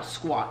 then I'll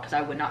squat, because I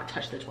would not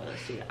touch the toilet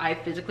seat. I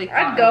physically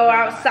I'd go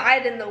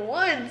outside in the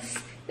woods.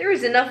 There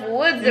was enough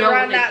woods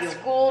around that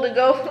school to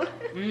go.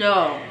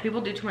 No, people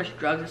do too much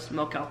drugs and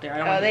smoke out there.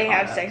 They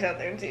have sex out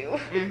there too.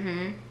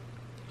 Mm-hmm.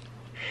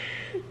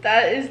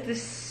 That is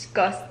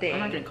disgusting. I'm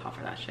not gonna call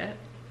for that shit.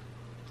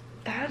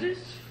 That is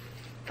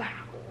foul.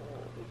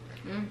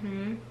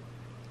 Mm-hmm.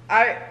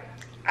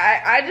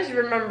 I just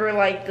remember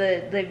like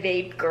the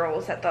vape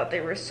girls that thought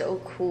they were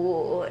so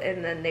cool,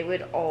 and then they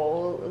would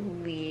all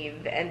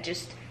leave and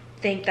just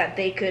think that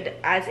they could,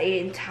 as an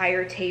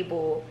entire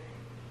table,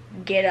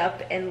 get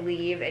up and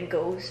leave and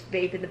go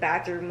vape in the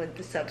bathroom with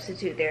the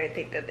substitute there and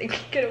think that they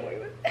could get away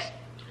with it.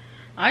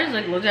 I just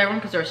like looked at everyone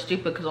because they were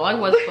stupid, because all I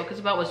was focused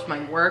about was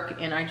my work,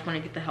 and I just want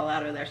to get the hell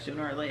out of there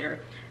sooner or later.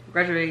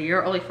 Graduated a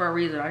year early for a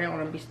reason. I didn't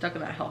want to be stuck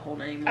in that hellhole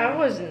anymore.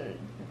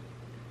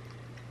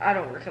 I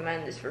don't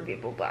recommend this for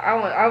people, but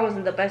I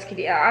wasn't the best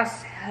kid. I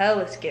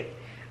hella skipped.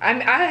 I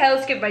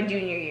hella skipped my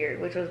junior year,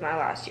 which was my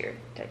last year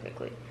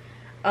technically.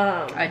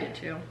 I did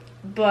too.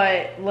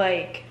 But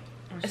like,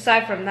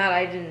 aside from that,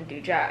 I didn't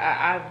do jack.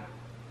 I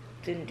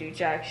didn't do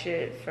jack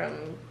shit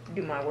from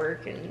do my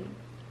work and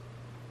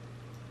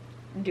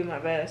do my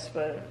best,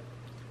 but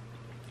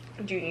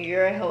junior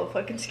year I hella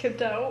fucking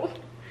skipped out.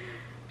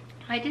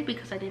 I did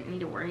because I didn't need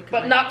to worry.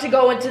 But not to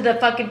go into the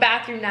fucking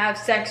bathroom to have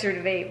sex or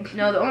to vape.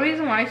 No, the only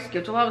reason why I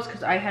skipped a lot was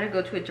because I had to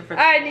go to a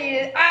different.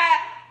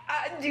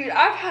 Dude,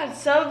 I've had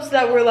subs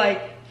that were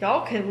like,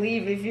 y'all can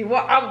leave if you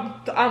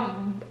want.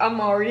 I'm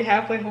already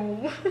halfway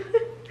home.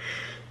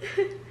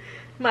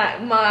 my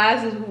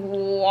ass is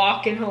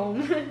walking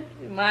home.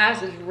 My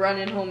ass is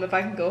running home if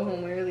I can go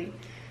home early.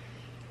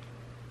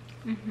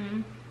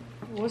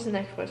 What's the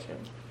next question?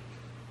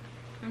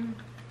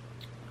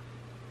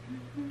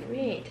 We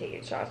ain't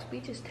taking shots. We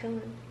just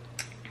telling.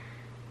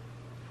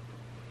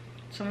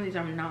 Some of these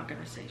I'm not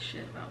gonna say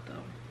shit about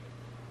though.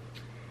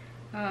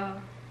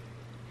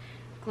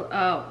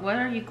 What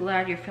are you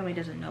glad your family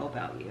doesn't know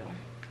about you?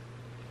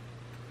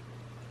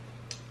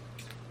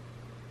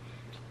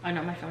 I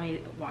know my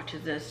family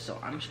watches this, so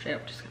I'm straight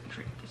up just gonna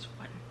drink this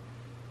one.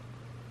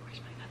 Where's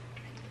my other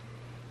drink?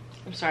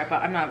 I'm sorry,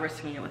 but I'm not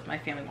risking it with my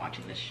family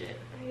watching this shit.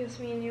 I guess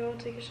me and you will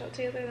take a shot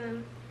together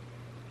then.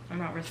 I'm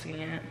not risking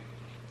it.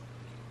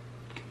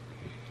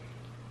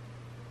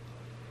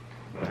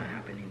 Not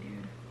happening,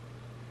 dude.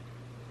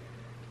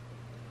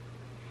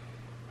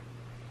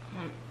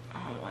 Hold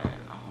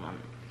on.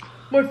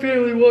 My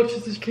family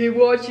watches this, can't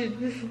watch it.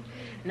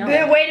 No.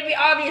 Way to be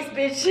obvious,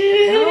 bitch.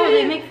 No,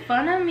 they make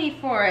fun of me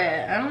for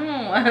it. I don't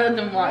know why I let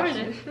them watch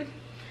it.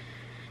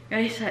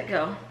 Ready, set,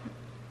 go.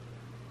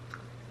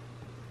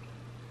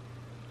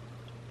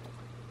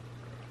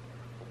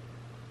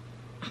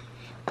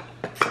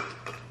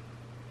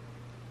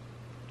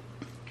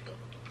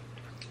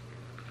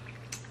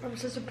 I'm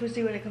such a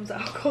pussy when it comes to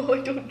alcohol.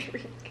 I don't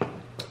drink.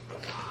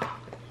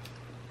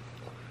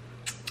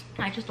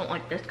 I just don't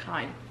like this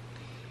kind.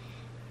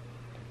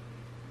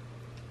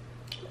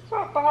 It's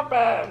not that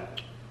bad.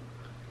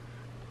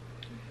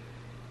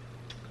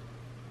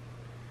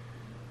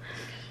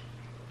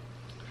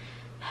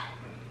 I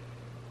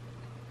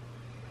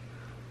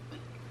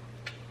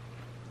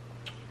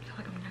feel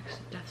like I'm next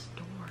to death's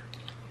door.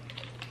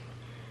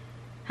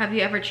 Have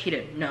you ever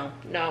cheated? No.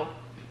 No.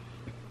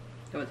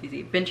 That was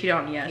easy. Been cheated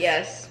on? Yes.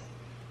 Yes.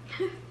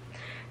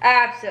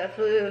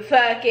 Absolutely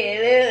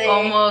fucking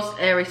Almost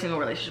every single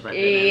relationship I've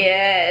been in.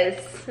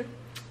 Yes.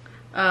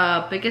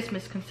 Biggest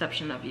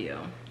misconception of you.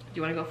 Do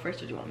you want to go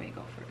first or do you want me to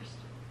go first?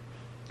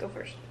 Go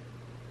first.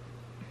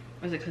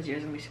 Is it because yours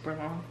is going to be super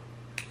long?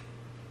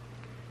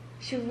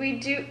 Should we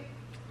do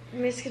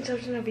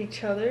misconception of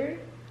each other?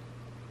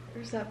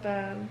 Or is that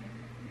bad?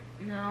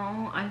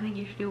 No, I think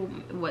you should do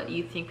what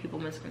you think people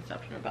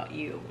misconception about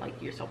you.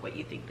 Like yourself, what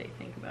you think they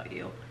think about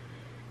you.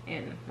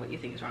 And what you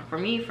think is wrong. For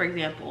me, for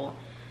example,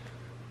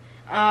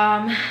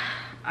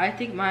 I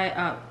think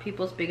my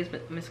people's biggest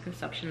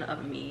misconception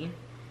of me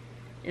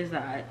is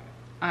that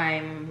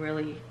I'm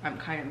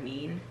kind of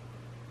mean,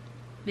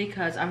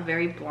 because I'm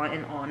very blunt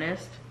and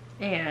honest,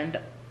 and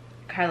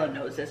Kyla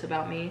knows this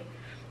about me.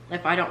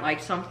 If I don't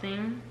like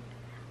something,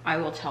 I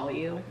will tell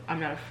you.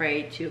 I'm not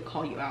afraid to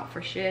call you out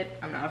for shit.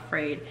 I'm not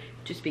afraid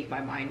to speak my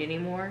mind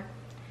anymore.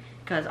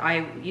 Because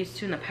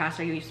in the past,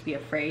 I used to be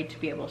afraid to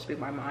be able to speak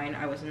my mind.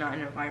 I was not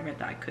in an environment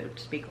that I could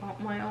speak on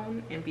my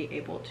own and be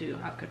able to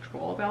have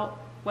control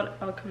about what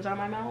comes out of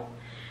my mouth.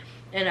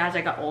 And as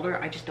I got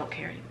older, I just don't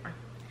care anymore.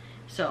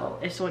 So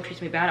if someone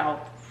treats me bad,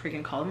 I'll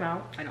freaking call them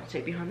out. I don't say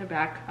it behind their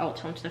back. I will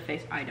tell them to their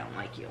face, I don't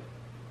like you.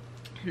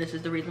 And this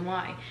is the reason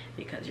why.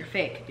 Because you're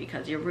fake,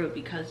 because you're rude,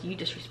 because you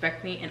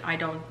disrespect me, and I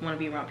don't want to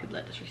be around people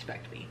that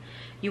disrespect me.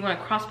 You want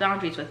to cross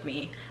boundaries with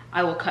me,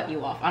 I will cut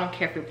you off. I don't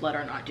care if you're blood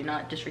or not. Do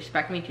not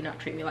disrespect me. Do not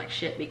treat me like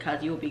shit,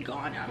 because you will be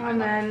gone out of my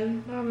life.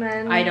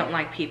 Amen. I don't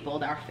like people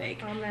that are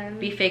fake. Amen.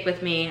 Be fake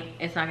with me.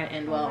 It's not going to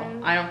end well.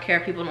 Amen. I don't care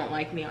if people don't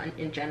like me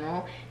in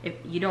general. If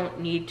you don't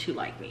need to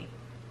like me.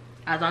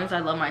 As long as I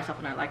love myself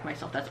and I like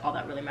myself, that's all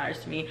that really matters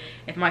to me.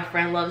 If my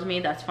friend loves me,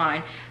 that's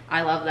fine.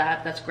 I love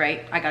that. That's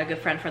great. I got a good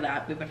friend for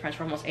that. We've been friends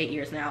for almost 8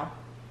 years now.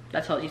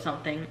 That tells you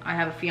something. I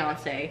have a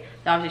fiance.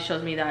 That obviously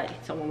shows me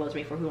that someone loves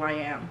me for who I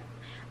am.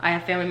 I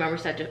have family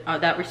members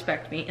that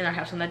respect me, and I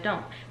have some that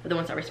don't. But the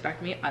ones that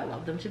respect me, I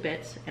love them to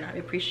bits, and I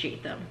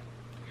appreciate them.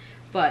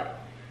 But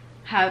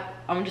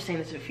I'm just saying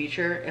this in the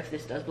future, if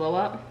this does blow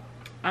up,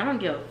 I don't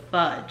give a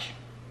fudge.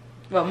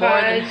 Well,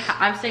 more than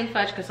I'm saying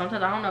fudge because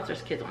sometimes I don't know if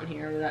there's kids on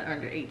here that are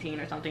under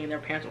 18 or something, and their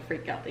parents will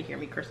freak out. They hear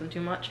me cursing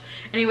too much.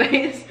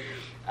 Anyways,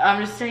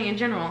 I'm just saying in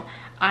general,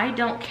 I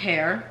don't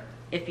care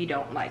if you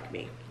don't like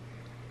me.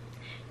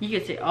 You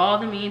can say all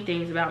the mean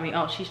things about me.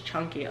 Oh, she's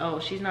chunky. Oh,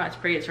 she's not as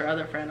pretty as her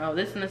other friend. Oh,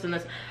 this and this and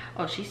this.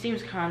 Oh, she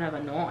seems kind of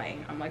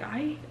annoying. I'm like,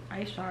 I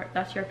sorry.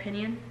 That's your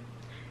opinion.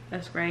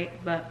 That's great,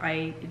 but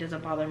it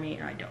doesn't bother me,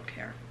 and I don't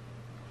care.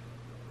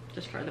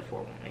 Just for the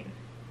forewarning.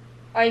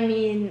 I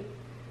mean,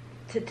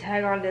 to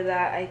tag onto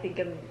that, I think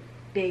a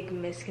big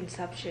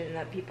misconception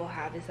that people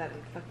have is that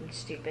I'm fucking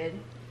stupid,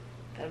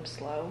 that I'm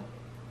slow,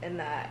 and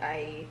that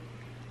I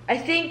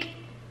think,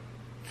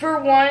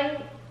 for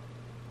one,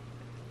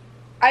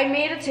 I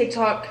made a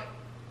TikTok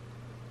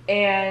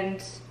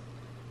and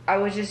I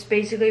was just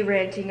basically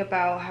ranting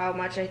about how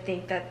much I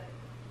think that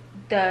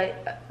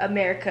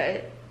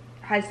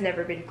has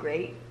never been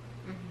great.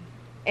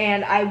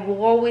 And I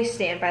will always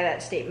stand by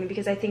that statement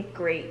because I think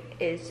great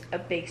is a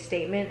big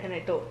statement, and I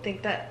don't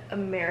think that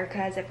America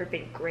has ever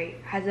been great.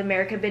 Has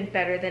America been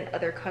better than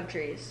other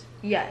countries?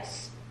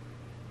 Yes.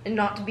 And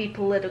not to be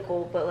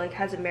political, but like,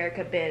 has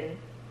America been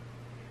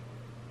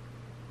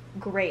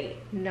great?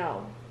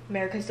 No.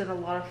 America's done a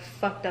lot of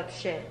fucked up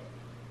shit.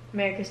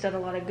 America's done a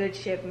lot of good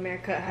shit.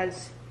 America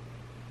has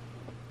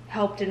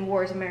helped in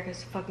wars.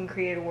 America's fucking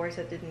created wars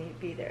that didn't need to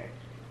be there.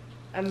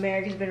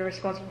 America's been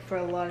responsible for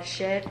a lot of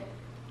shit.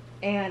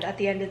 And at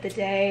the end of the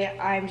day,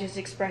 I'm just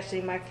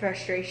expressing my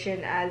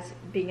frustration as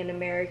being an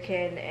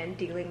American and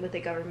dealing with a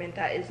government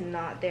that is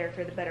not there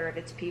for the better of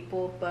its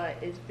people, but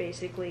is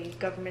basically,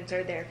 governments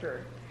are there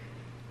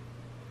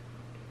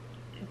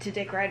to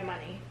dick ride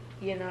money.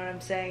 You know what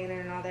I'm saying?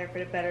 They're not there for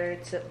the better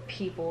of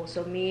people.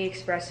 So me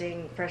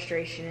expressing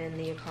frustration in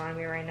the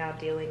economy right now,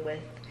 dealing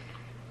with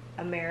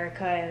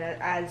America, and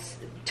as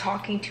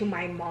talking to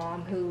my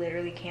mom who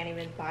literally can't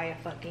even buy a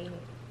fucking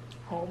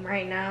home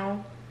right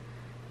now.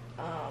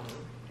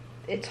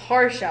 It's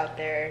harsh out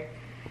there,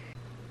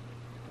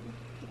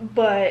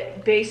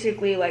 but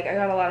basically, like, I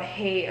got a lot of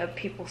hate of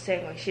people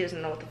saying, like, she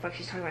doesn't know what the fuck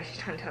she's talking about, she's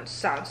trying to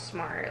sound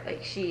smart,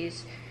 like,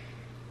 she's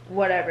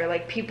whatever.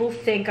 Like, people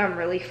think I'm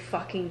really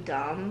fucking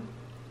dumb,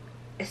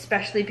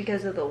 especially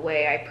because of the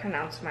way I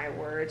pronounce my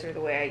words or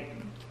the way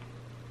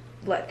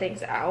I let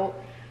things out.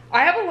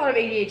 I have a lot of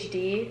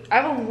ADHD.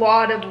 I have a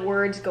lot of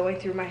words going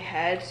through my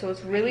head, so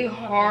it's really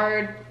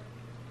hard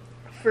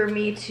for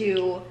me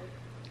to,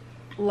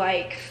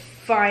 like,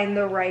 find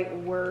the right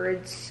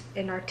words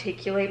and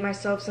articulate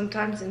myself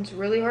sometimes, and it's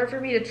really hard for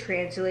me to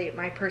translate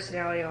my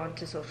personality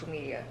onto social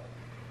media.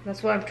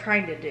 That's what I'm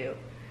trying to do.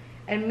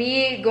 And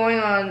me going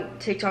on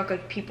TikTok,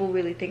 like, people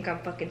really think I'm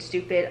fucking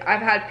stupid.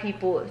 I've had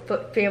people,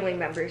 family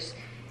members,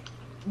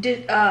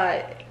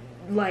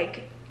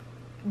 like,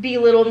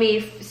 belittle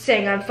me,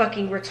 saying I'm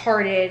fucking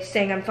retarded,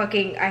 saying I'm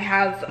fucking, I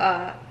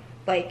have,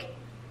 like,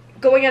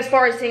 going as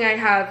far as saying I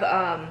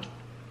have,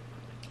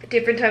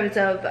 different types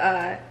of,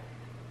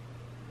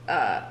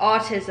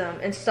 autism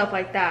and stuff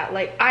like that.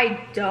 Like,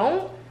 I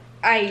don't.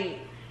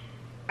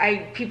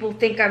 People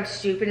think I'm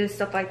stupid and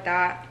stuff like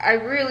that. I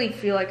really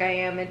feel like I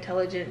am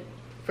intelligent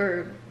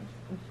for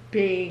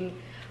being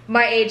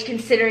my age,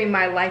 considering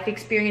my life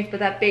experience, but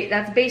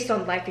that's based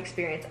on life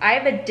experience. I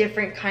have a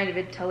different kind of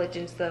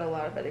intelligence than a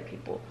lot of other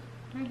people.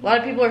 A lot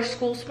of people are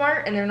school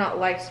smart and they're not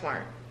life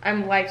smart.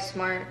 I'm life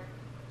smart.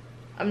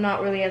 I'm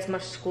not really as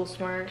much school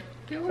smart.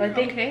 You were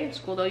okay in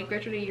school though. You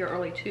graduated a year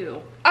early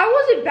too. I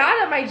wasn't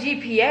bad at my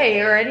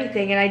GPA or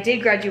anything, and I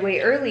did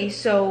graduate early,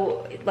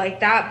 so like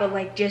that. But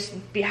like, just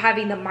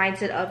having the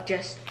mindset of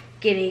just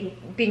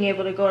being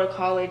able to go to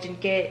college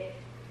and get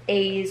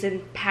A's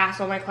and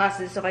pass all my classes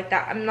and stuff like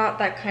that. I'm not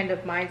that kind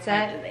of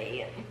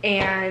mindset,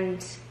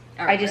 and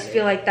I just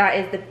feel like that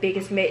is the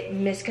biggest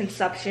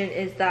misconception,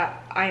 is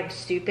that I am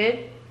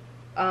stupid,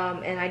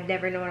 and I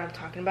never know what I'm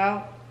talking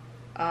about,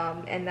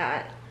 and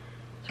that.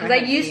 Because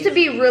I used to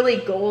be really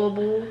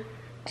gullible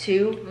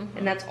too,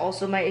 and that's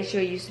also my issue.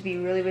 I used to be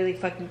really, really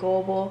fucking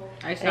gullible.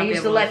 I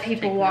used to let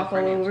people walk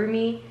all over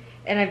me,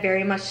 and I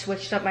very much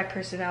switched up my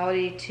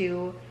personality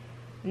to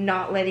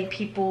not letting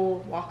people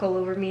walk all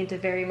over me, into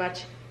very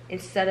much,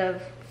 instead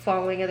of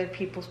following other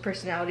people's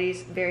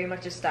personalities, very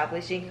much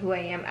establishing who I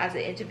am as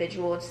an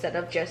individual instead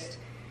of just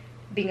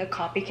being a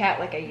copycat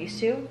like I used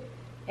to.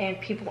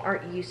 And people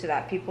aren't used to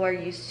that. People are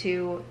used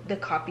to the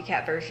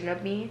copycat version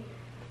of me.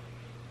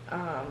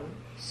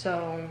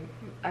 So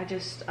I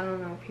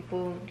don't know,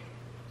 people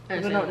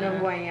don't know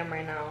who I am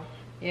right now.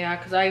 Yeah,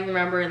 because I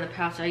remember in the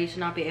past I used to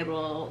not be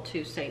able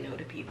to say no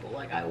to people.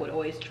 Like, I would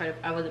always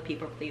I was a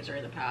people pleaser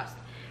in the past,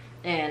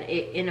 and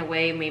it in a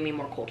way made me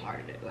more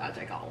cold-hearted as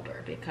I got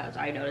older, because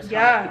I noticed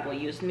how people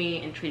used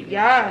me and treated me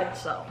like shit.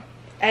 So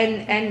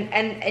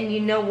and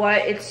you know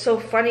what, it's so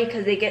funny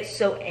because they get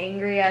so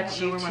angry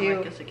at you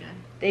too.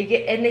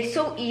 They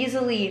so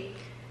easily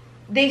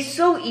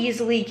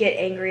get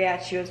angry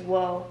at you as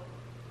well,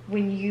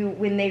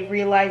 when they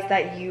realize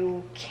that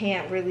you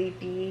can't really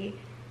be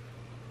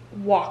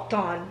walked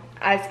on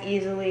as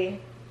easily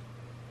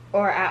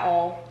or at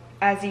all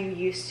as you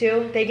used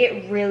to. They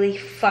get really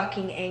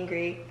fucking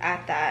angry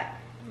at that,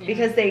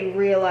 because they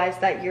realize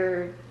that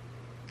you're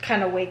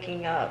kind of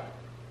waking up.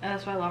 And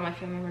that's why a lot of my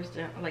family members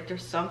don't, like,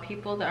 there's some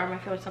people that are my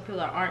family, some people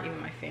that aren't even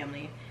my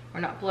family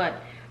or not blood.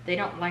 They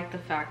don't like the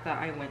fact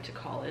that I went to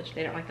college.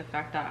 They don't like the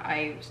fact that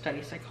I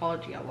study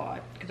psychology a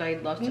lot, because I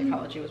love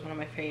psychology. It was one of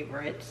my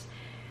favorites,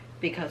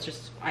 because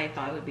just I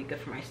thought it would be good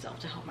for myself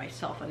to help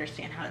myself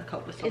understand how to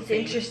cope with something. It's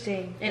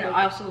interesting. And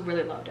I also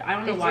really loved it. I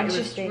don't know why.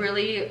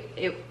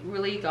 It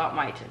really got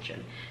my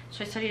attention.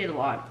 So I studied it a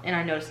lot, and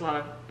I noticed a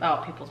lot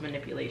about people's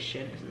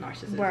manipulation and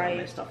narcissism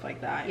and stuff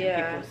like that.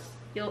 And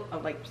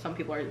people's like, some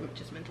people are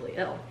just mentally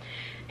ill.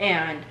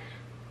 And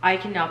I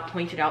can now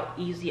point it out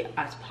easy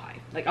as pie.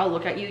 Like, I'll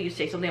look at you, you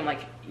say something, I'm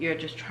like, you're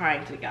just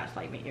trying to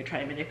gaslight me, you're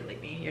trying to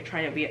manipulate me, you're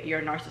trying to be, you're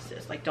a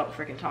narcissist, like, don't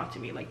freaking talk to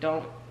me, like,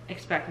 don't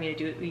expect me to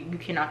do it, you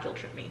cannot guilt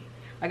trip me.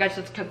 Like I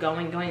just kept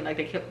going, like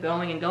they kept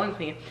going and going with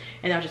me,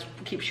 and I'll just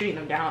keep shooting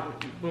them down,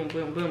 boom,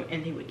 boom, boom,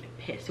 and he would get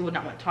pissed. He would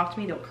not want to talk to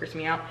me. They'll curse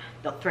me out.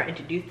 They'll threaten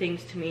to do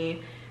things to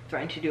me,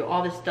 threaten to do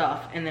all this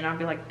stuff, and then I'll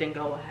be like, then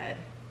go ahead,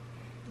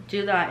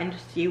 do that, and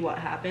just see what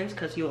happens,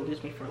 because you will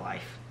lose me for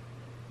life.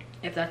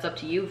 If that's up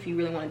to you, if you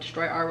really want to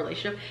destroy our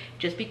relationship,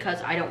 just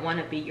because I don't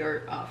want to be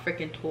your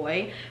freaking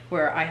toy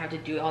where I have to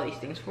do all these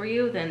things for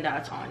you, then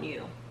that's on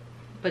you.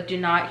 But do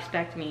not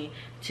expect me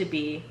to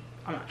be,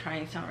 I'm not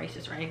trying to sound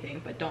racist or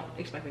anything, but don't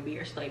expect me to be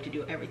your slave to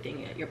do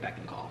everything at your beck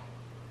and call.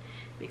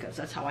 Because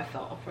that's how I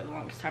felt for the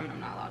longest time,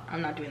 and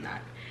I'm not doing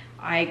that.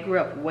 I grew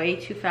up way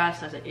too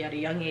fast at a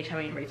young age,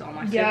 having raised all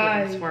my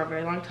siblings for a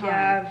very long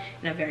time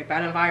in a very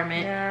bad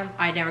environment.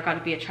 I never got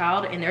to be a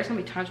child, and there's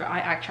gonna be times where I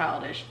act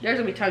childish. There's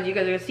gonna be times you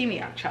guys are gonna see me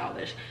act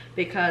childish,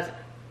 because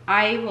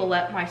I will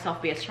let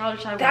myself be as childish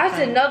as I want. That's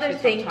another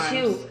thing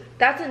too.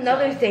 That's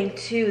another thing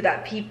too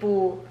that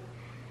people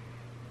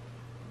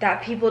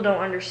don't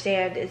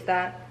understand, is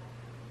that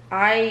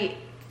I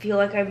feel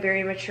like I'm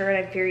very mature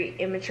and I'm very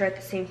immature at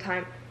the same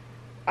time.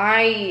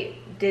 I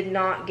did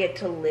not get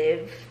to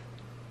live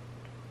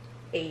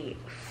a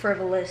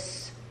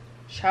frivolous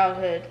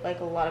childhood like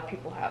a lot of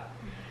people have.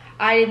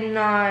 I did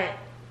not.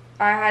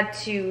 I had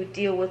to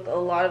deal with a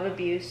lot of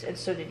abuse, and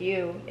so did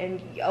you.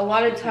 And a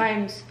lot of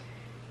times,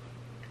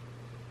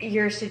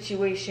 your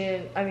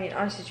situation, I mean,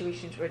 our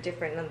situations were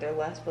different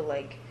nonetheless, but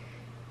like,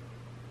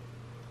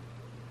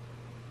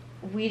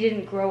 we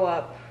didn't grow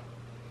up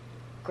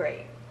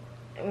great.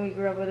 And we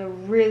grew up with a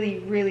really,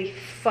 really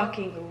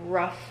fucking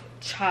rough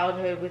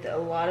childhood with a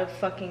lot of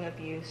fucking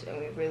abuse, and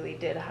we really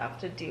did have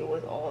to deal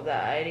with all of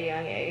that at a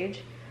young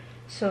age.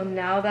 So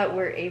now that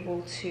we're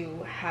able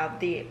to have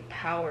the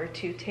power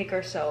to take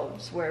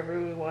ourselves wherever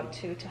we want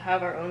to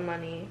have our own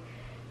money,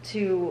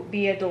 to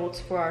be adults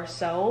for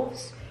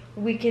ourselves,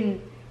 we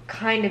can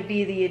kind of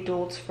be the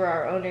adults for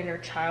our own inner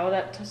child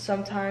at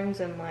sometimes.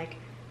 And like,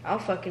 I'll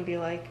fucking be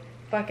like,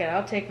 fuck it,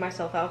 I'll take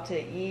myself out to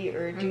eat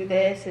or do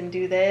this and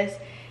do this.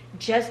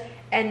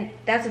 And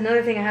that's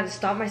another thing I had to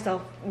stop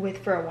myself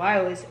with for a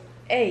while is,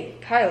 hey,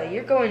 Kyla,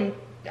 you're going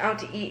out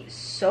to eat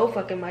so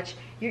fucking much.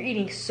 You're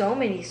eating so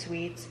many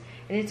sweets.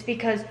 And it's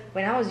because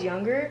when I was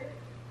younger,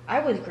 I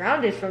was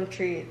grounded from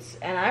treats.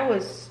 And I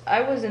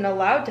wasn't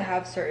allowed to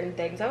have certain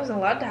things. I wasn't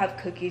allowed to have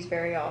cookies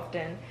very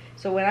often.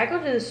 So when I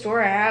go to the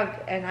store, I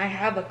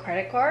have a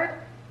credit card,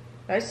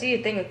 I see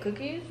a thing of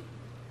cookies,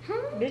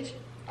 bitch,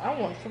 I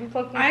want some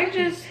fucking cookies. I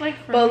just, like,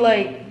 but,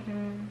 like,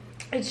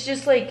 it's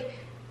just, like,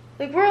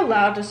 we're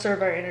allowed to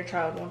serve our inner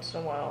child once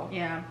in a while.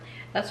 Yeah.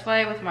 That's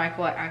why with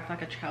Michael, I act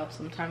like a child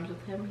sometimes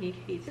with him. He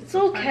hates it. It's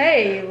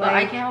okay. But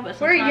I can't help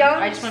it. We're young.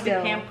 I just want to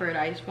still be pampered.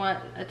 I just want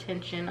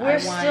attention. We're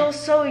still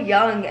so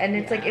young, and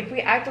it's like, if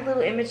we act a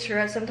little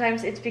immature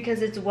sometimes, it's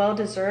because it's well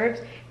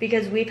deserved,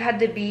 because we've had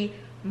to be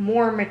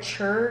more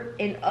mature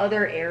in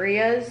other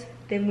areas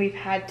than we've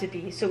had to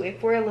be. So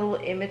if we're a little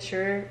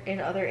immature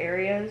in other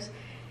areas,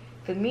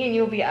 but me and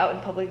you'll be out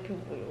in public,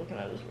 people will be looking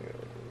at us weird.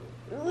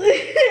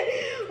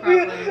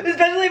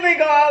 Especially if we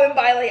go out and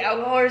buy like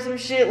alcohol or some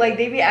shit, like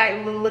they be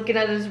looking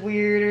at us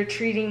weird, or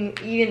treating,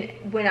 even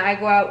when I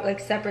go out like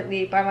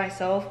separately by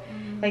myself,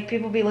 like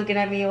people be looking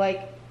at me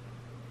like,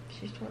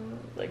 she's 21,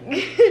 like,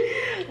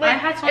 I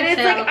had someone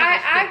say like,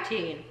 I was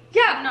 15.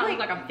 Yeah, no, like,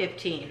 look like I'm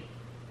 15.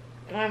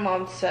 My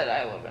mom said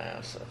I look like I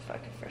was a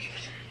fucking freshman.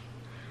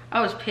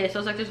 I was pissed. I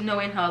was like, there's no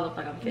way in hell I look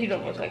like I'm 15. You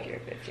don't look like you're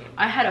 15.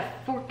 I had a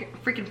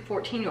freaking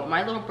 14-year-old.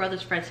 My little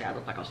brother's friend said I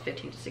looked like I was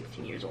 15 to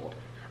 16 years old.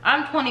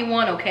 I'm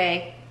 21,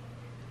 okay?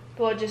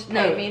 Well, it just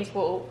probably means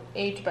we'll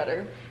age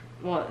better.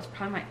 Well, it's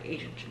probably my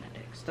age and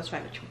genetics. That's why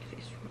I have a chunky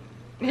face.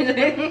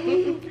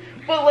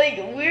 But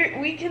like,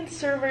 we can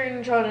serve our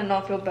inner child and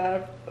not feel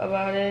bad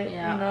about it.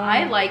 Yeah, you know?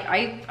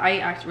 I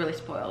act really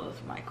spoiled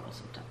with Michael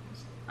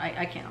sometimes.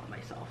 I can't help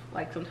myself.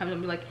 Like, sometimes I'll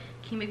be like,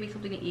 can you make me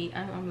something to eat?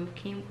 I don't want to move.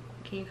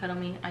 Can you cuddle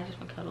me? I just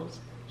want cuddles.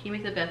 Can you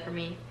make the bed for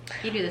me?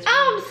 Can you do this for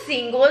I'm me?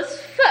 single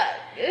as fuck.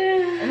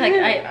 And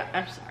like,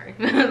 I'm sorry.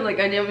 Like,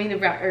 I didn't mean to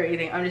brag or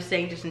anything. I'm just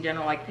saying, just in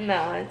general, like,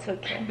 no, it's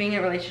okay. Being in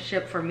a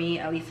relationship for me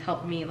at least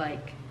helped me,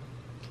 like,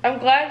 I'm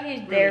glad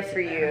he's there for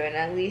you, and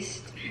at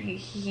least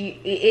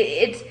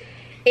it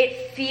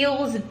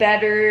feels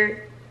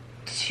better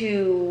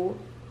to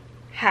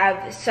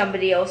have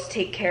somebody else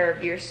take care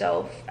of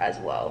yourself as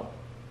well.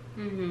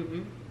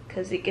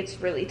 Because it gets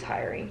really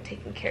tiring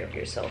taking care of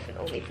yourself and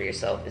only for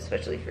yourself,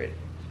 especially for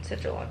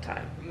such a long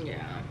time.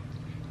 Yeah.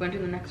 You want to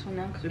do the next one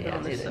now? Because we've been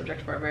on this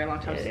subject for a very long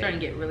time. It's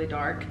starting to get really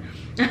dark.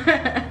 We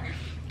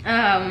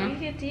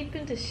get deep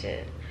into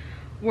shit.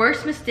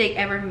 Worst mistake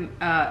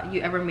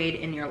you ever made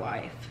in your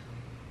life?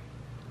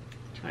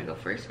 Do you want to go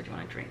first, or do you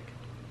want to drink?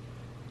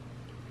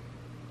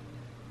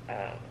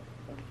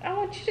 I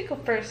want you to go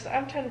first.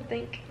 I'm trying to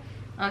think.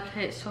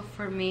 Okay, so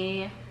for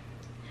me,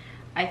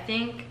 I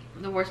think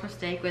the worst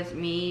mistake was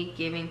me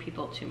giving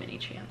people too many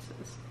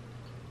chances.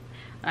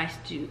 I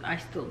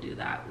still do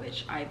that,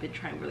 which I've been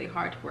trying really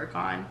hard to work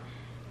on,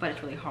 but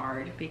it's really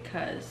hard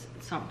because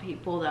some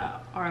people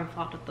that are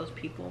involved with those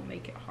people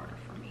make it harder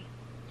for me.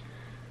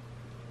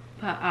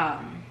 But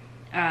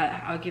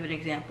I'll give an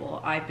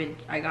example. I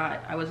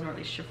was in a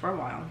relationship for a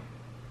while,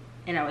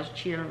 and I was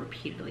cheated on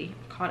repeatedly,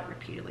 caught it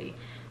repeatedly.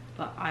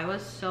 But I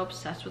was so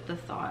obsessed with the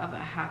thought of a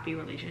happy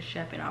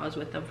relationship, and I was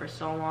with them for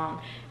so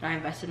long, and I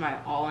invested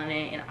my all in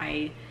it, and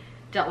I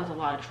dealt with a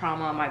lot of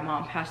trauma. My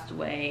mom passed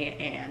away,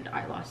 and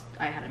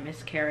I had a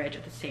miscarriage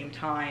at the same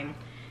time,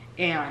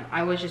 and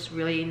I was just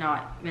really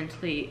not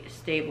mentally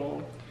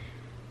stable,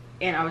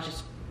 and I was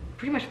just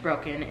pretty much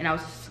broken, and I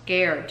was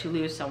scared to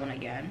lose someone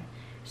again.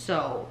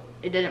 So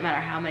it didn't matter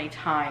how many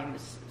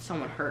times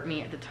someone hurt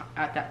me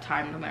at that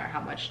time, no matter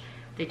how much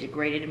they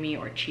degraded me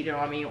or cheated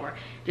on me or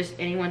just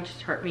anyone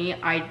just hurt me.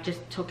 I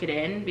just took it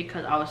in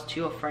because I was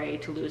too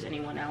afraid to lose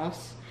anyone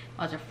else.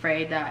 I was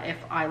afraid that if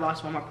I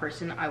lost one more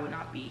person, I would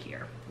not be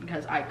here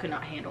because I could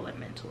not handle it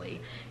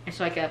mentally. And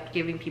so I kept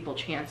giving people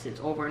chances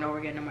over and over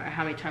again, no matter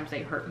how many times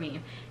they hurt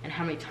me and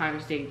how many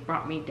times they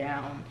brought me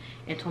down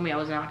and told me I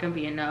was not going to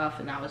be enough,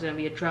 and I was going to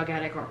be a drug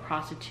addict or a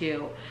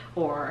prostitute,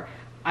 or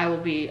I will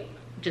be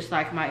just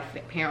like my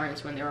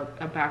parents when they were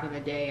back in the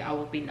day. I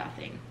will be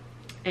nothing.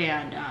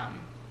 And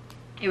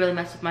it really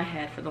messed with my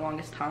head for the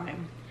longest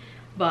time.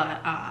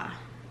 But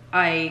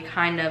I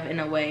kind of, in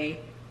a way,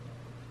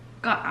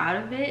 got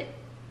out of it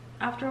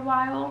after a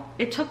while.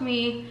 It took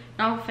me,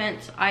 no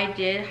offense, I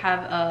did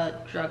have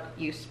a drug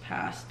use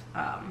past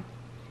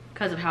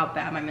because of how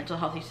bad my mental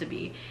health used to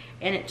be.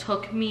 And it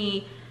took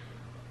me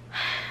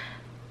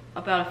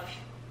about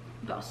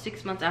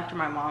 6 months after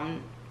my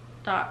mom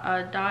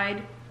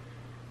died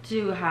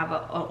to have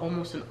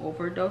almost an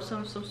overdose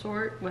of some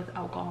sort with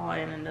alcohol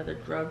and another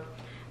drug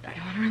that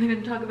I don't really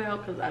even talk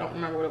about because I don't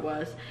remember what it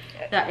was.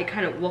 That it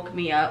kind of woke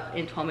me up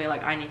and told me,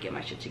 like, I need to get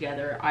my shit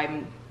together.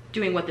 I'm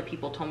doing what the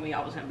people told me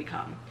I was going to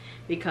become,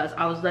 because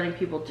I was letting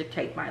people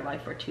dictate my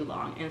life for too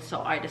long. And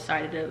so I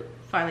decided to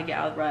finally get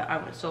out of the rut. I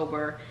went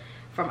sober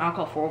from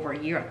alcohol for over a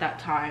year at that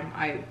time.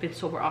 I've been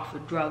sober off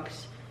of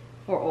drugs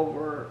for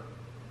over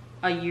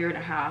a year and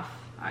a half,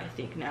 I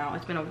think now.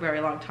 It's been a very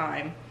long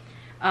time.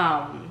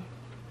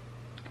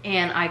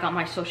 And I got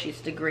my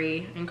associate's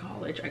degree in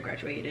college. I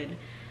graduated.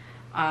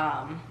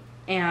 And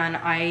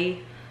I've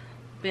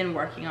been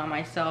working on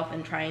myself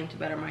and trying to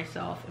better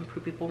myself and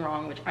prove people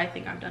wrong, which I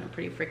think I've done a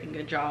pretty freaking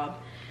good job.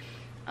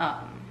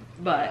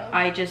 But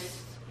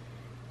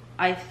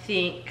I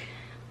think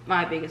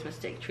my biggest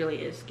mistake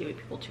truly is giving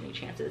people too many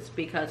chances,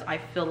 because I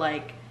feel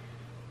like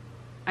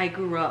I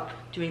grew up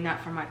doing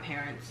that for my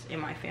parents and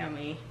my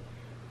family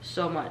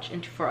so much,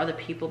 and for other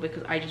people,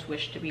 because I just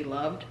wished to be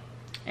loved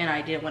and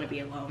I didn't want to be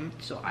alone.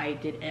 So I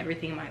did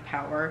everything in my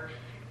power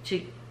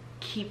to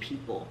keep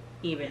people,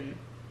 even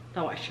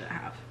though I shouldn't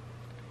have.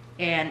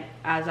 And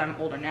as I'm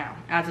older now,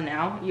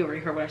 you already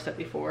heard what I said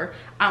before,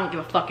 I don't give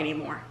a fuck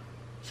anymore.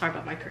 Sorry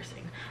about my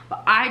cursing,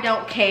 but I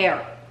don't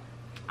care.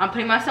 I'm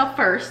putting myself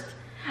first.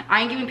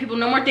 I ain't giving people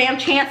no more damn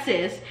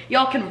chances.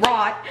 Y'all can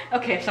rot.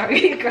 Okay, I'm sorry,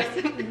 getting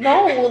aggressive.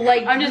 No,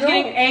 like, I'm just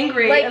getting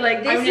angry.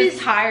 Like I'm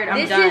just tired.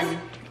 I'm done.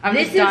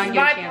 This is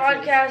my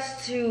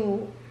podcast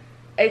to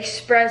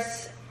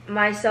express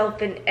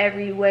myself in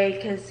every way,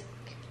 because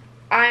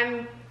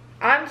I'm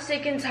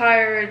sick and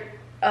tired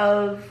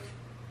of,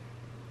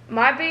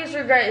 my biggest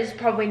regret is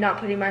probably not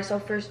putting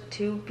myself first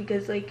too,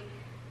 because like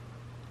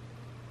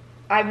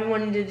I've been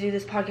wanting to do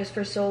this podcast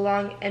for so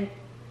long and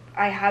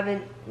I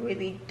haven't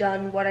really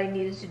done what I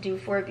needed to do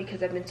for it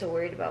because I've been so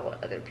worried about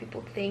what other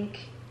people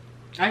think.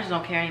 I just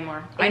don't care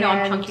anymore. I know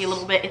I'm chunky a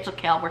little bit. It's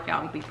okay. I'll work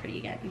out and be pretty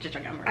again.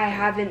 I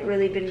haven't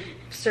really been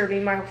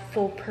serving my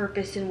full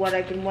purpose in what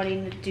I've been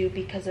wanting to do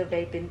because I've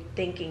been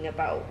thinking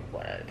about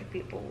what other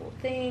people will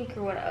think,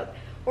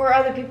 or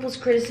other people's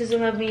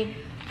criticism of me.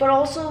 But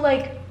also,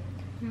 like,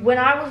 when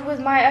I was with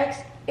my ex,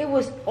 it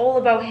was all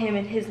about him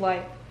and his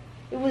life.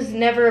 It was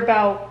never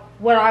about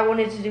what I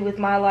wanted to do with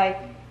my life.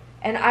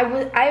 And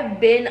I've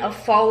been a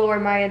follower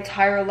my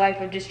entire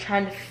life of just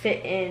trying to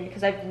fit in,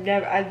 because I've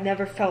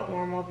never felt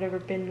normal. I've never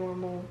been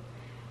normal.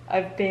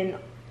 I've been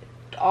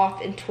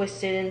off and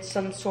twisted in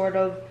some sort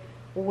of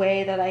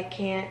way that I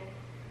can't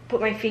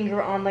put my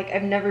finger on. Like,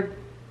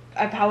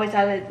 I've always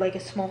had like a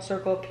small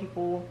circle of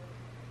people,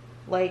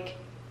 like,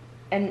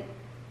 and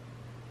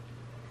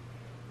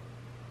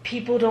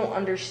people don't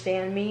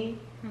understand me.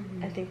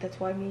 I think that's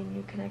why me and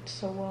you connect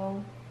so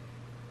well.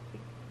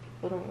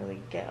 People don't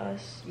really get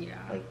us,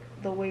 like,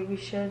 the way we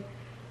should.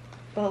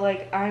 But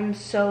like, I'm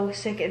so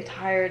sick and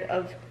tired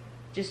of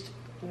just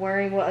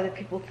worrying what other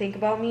people think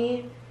about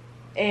me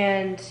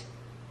and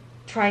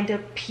trying to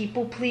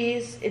people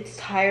please. It's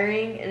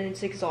tiring and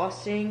it's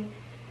exhausting.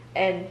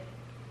 And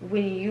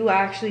when you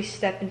actually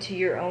step into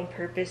your own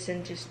purpose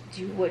and just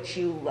do what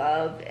you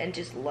love and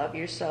just love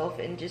yourself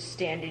and just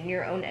stand in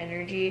your own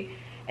energy,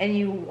 and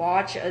you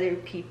watch other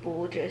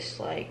people just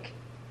like,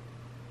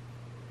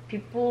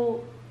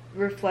 people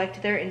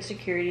reflect their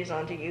insecurities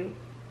onto you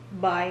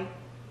by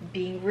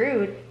being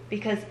rude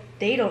because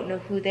they don't know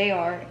who they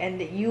are, and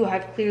that you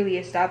have clearly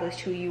established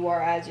who you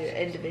are as an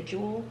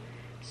individual.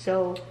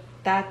 So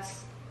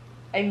that's,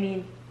 I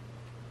mean,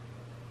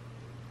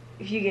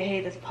 if you get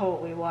hate, that's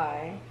probably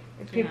why.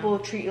 If people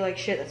treat you like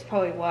shit, that's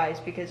probably why. It's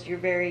because you're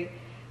very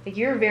like,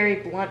 you're a very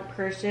blunt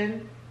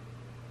person,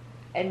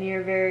 and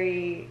you're a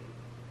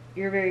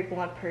very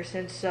blunt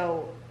person,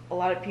 so a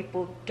lot of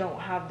people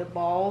don't have the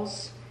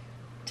balls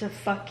to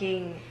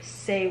fucking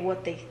say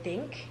what they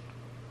think,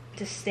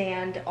 to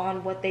stand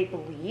on what they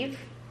believe.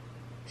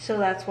 So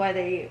that's why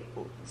they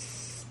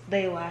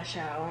lash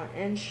out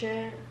and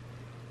shit.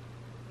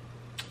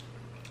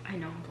 I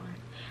know I'm blunt.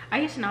 I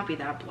used to not be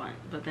that blunt,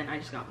 but then I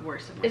just got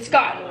worse and worse. It's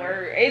gotten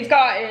worse.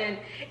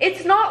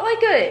 It's not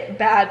like a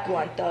bad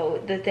blunt,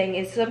 though. The thing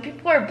is, some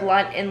people are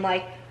blunt and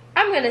like,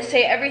 I'm gonna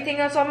say everything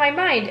that's on my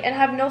mind and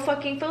have no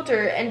fucking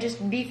filter and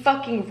just be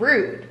fucking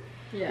rude.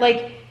 Yeah.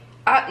 Like,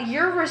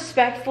 you're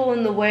respectful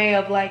in the way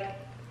of like,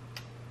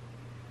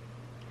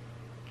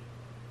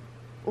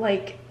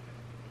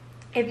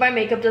 if my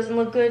makeup doesn't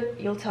look good,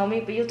 you'll tell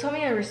me, but you'll tell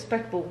me in a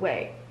respectful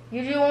way.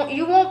 You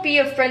won't be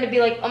a friend to be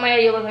like, oh my god,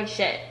 you look like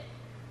shit.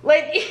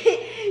 Like,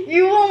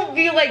 you won't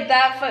be like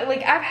that.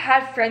 Like, I've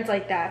had friends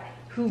like that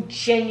who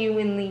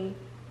genuinely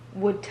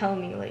would tell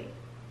me, like,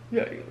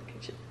 yeah, you look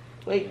like shit.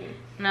 Like,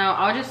 no,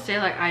 I'll just say,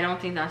 like, I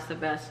don't think that's the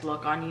best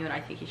look on you, and I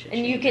think you should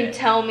and change you can it.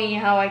 tell me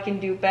how I can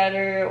do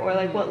better, or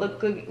like what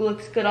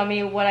looks good on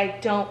me, what I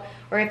don't,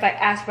 or if I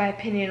ask my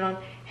opinion on,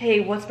 hey,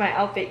 what's my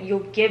outfit, you'll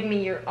give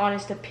me your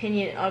honest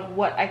opinion of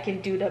what I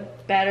can do to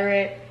better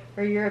it,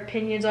 or your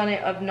opinions on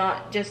it of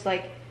not just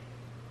like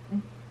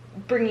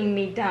bringing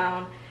me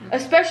down.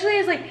 Especially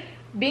as like,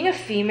 being a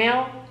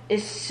female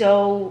is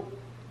so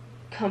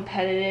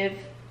competitive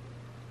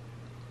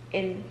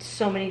in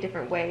so many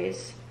different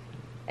ways,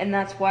 and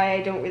that's why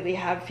I don't really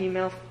have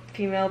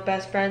female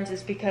best friends,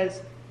 is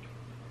because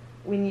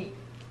a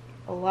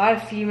lot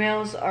of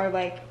females are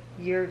like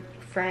your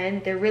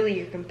friend, they're really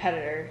your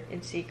competitor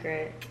in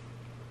secret.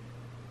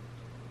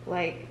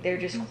 Like, they're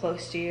just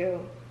close to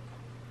you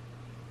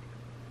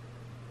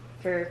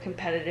for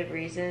competitive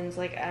reasons.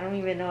 Like, I don't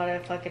even know how to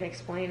fucking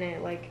explain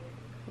it. Like,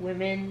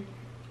 women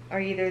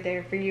are either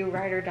there for you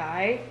ride or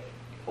die,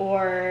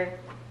 or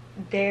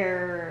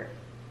they're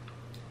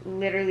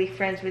literally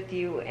friends with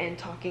you and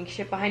talking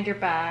shit behind your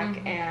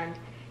back, and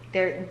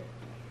they're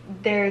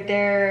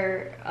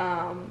there,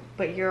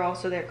 but you're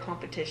also their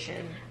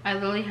competition. I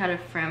literally had a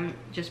friend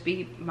just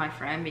be my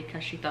friend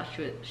because she thought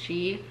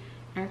she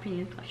in her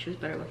opinion thought she was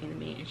better looking than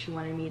me, and she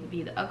wanted me to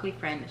be the ugly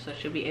friend so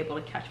she'll be able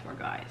to catch more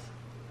guys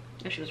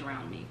if she was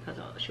around me, because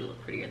she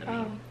looked prettier than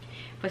me.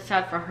 But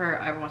sad for her,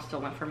 everyone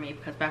still went for me,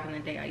 because back in the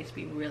day I used to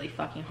be really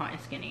fucking hot and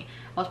skinny.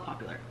 I was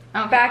popular.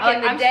 Back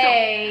in the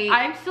day,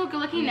 I'm still good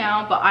looking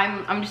now, but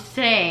I'm just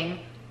saying,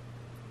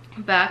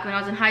 back when I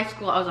was in high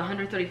school, I was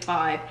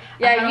 135.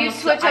 Yeah, you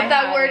switch up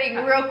that wording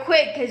real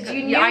quick, because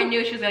you knew. Yeah, I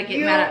knew she was gonna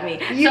get mad at me.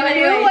 You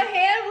knew a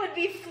hand would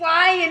be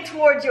flying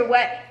towards your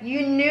wet.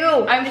 You knew.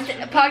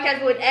 The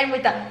podcast would end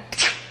with the,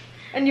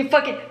 and you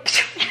fucking.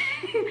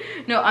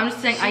 No, I'm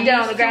just saying, I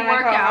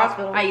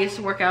used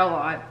to work out a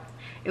lot.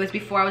 It was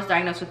before I was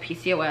diagnosed with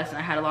PCOS, and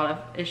I had a lot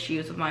of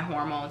issues with my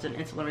hormones and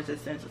insulin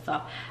resistance and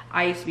stuff.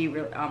 I used to be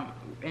really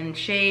in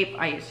shape.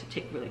 I used to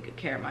take really good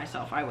care of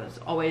myself. I was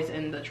always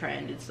in the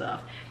trend and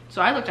stuff.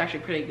 So I looked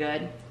actually pretty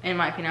good, in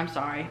my opinion. I'm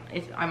sorry.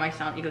 I might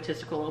sound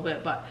egotistical a little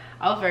bit, but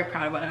I was very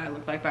proud of what I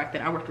looked like back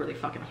then. I worked really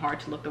fucking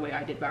hard to look the way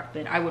I did back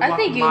then. I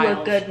think you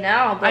look good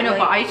now. But I know,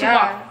 but I used to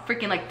walk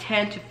freaking like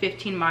 10 to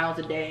 15 miles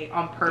a day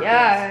on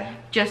purpose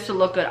just to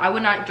look good. I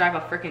would not drive a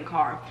freaking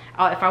car.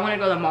 If I wanted to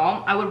go to the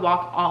mall, I would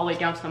walk all the way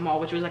down to the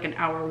mall, which was like an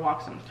hour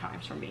walk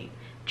sometimes for me,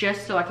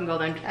 just so I can go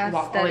there and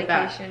walk all the way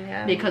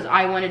back. Because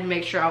I wanted to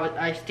make sure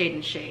I stayed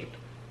in shape,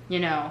 you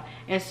know.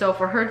 And so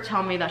for her to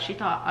tell me that she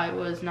thought I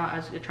was not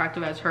as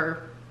attractive as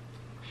her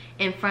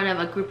in front of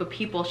a group of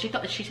people, she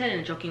said it in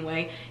a joking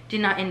way,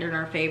 did not end in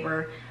her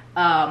favor.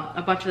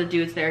 A bunch of the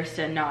dudes there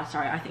said, no,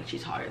 sorry, I think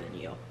she's hotter than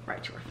you,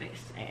 right to her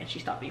face. And she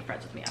stopped being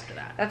friends with me after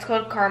that. That's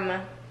called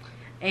karma.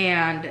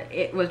 And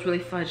it was really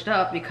fudged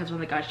up because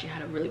one of the guys she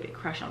had a really big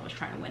crush on was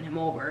trying to win him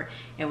over.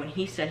 And when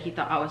he said he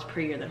thought I was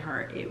prettier than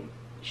her,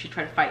 she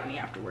tried to fight me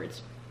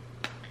afterwards.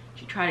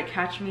 She tried to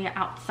catch me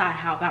outside,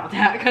 how about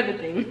that kind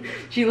of thing.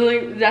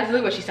 That's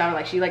really what she sounded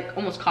like. She like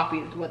almost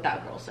copied what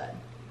that girl said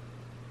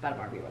about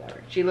Barbie or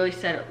whatever. She literally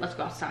said, let's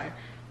go outside.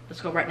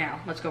 Let's go right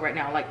now. Let's go right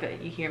now. Like,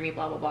 you hear me,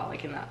 blah, blah, blah.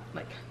 Like in that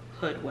like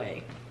hood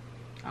way.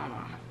 I don't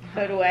know.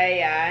 Hood way,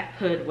 yeah.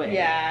 Hood way.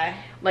 Yeah.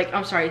 Like,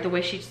 I'm sorry, the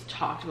way she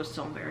talked was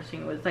so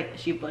embarrassing. It was like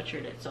she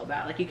butchered it so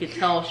bad. Like, you could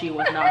tell she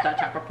was not that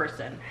type of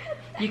person.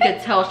 You could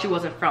tell she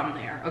wasn't from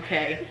there,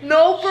 okay?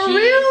 No, for real?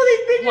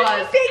 She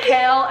was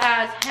hell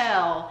as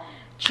hell,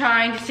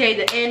 trying to say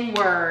the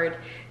N-word,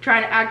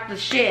 trying to act the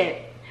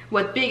shit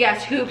with big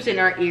ass hoops in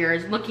her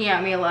ears, looking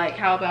at me like,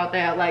 how about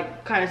that,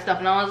 like, kind of stuff.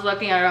 And I was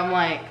looking at her, I'm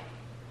like,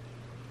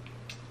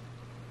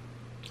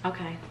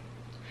 okay.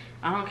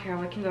 I don't care.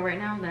 We can go right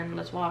now. Then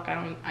let's walk.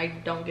 I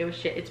don't give a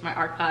shit. It's my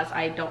art class.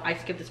 I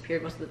skip this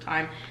period most of the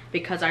time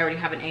because I already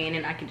have an A in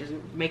it. I can just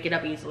make it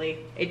up easily.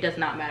 It does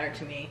not matter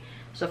to me.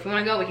 So if you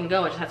want to go, we can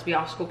go. It just has to be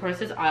off school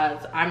premises.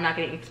 I'm not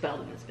getting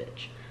expelled in this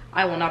bitch.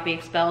 I will not be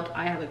expelled.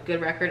 I have a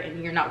good record,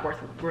 and you're not worth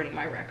ruining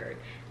my record.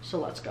 so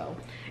let's go.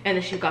 And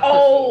then she got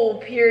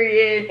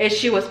period. And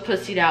she was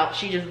pussied out.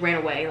 She just ran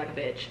away like a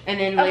bitch. And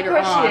then Of later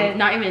course she on, did.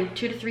 not even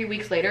 2 to 3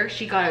 weeks later,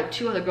 she got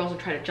 2 other girls to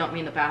try to jump me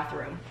in the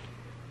bathroom.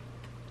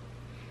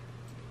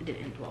 It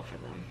didn't end well for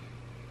them.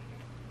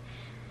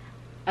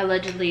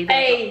 Allegedly.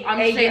 Hey, I'm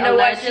you saying know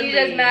what? allegedly. She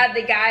just mad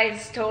the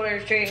guys told her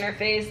straight in her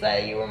face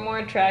that you were more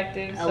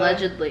attractive. So.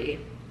 Allegedly,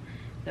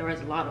 there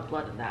was a lot of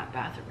blood in that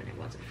bathroom, and it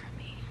wasn't from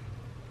me.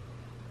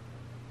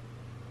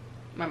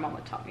 My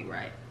mama taught me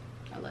right.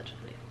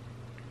 Allegedly.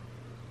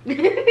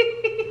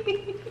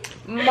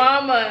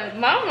 My mama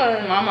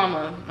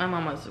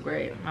was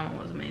great. My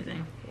mama was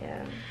amazing.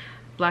 Yeah.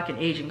 Black and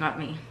Asian got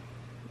me.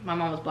 My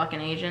mom was black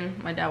and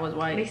Asian. My dad was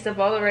white. Mixed up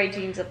all the right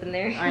genes up in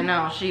there. I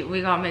know.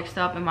 We got mixed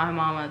up, and my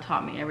mama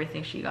taught me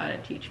everything she got to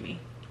teach me.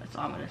 That's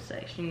all I'm gonna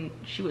say.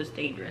 She was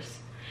dangerous.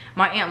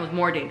 My aunt was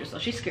more dangerous though.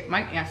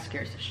 My aunt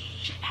scares the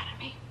shit out of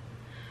me.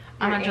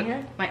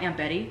 My aunt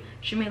Betty.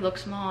 She may look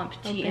small and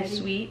petite and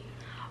sweet,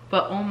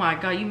 but oh my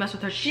god, you mess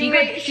with her. She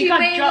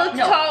may look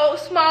tall,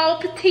 small,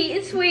 petite,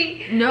 and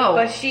sweet. No,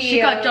 but she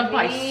got jumped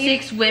by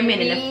 6 women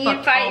and it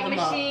fucked all them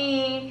up.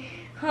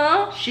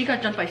 Huh? She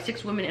got jumped by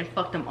 6 women and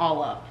fucked them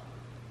all up.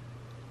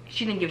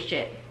 She didn't give a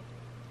shit.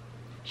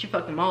 She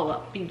fucked them all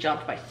up, being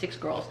jumped by 6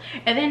 girls.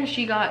 And then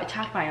she got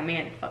attacked by a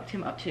man and fucked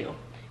him up too.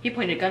 He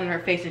pointed a gun in her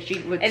face and she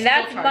would. And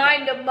that's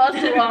mind to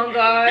muscle on,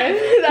 guys.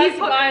 That's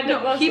mind to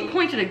muscle. He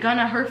pointed a gun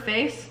at her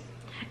face,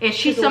 and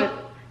she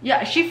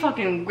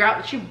fucking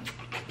grabbed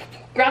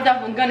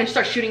that gun and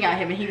started shooting at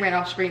him, and he ran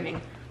off screaming.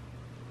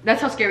 That's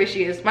how scary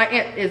she is. My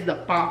aunt is the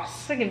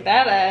boss. Fucking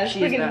badass.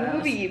 She's Fucking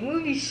badass.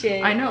 movie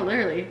shit. I know,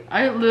 literally.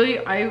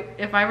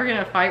 If I were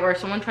gonna fight or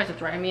someone tries to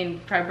threaten me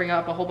and try to bring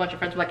up a whole bunch of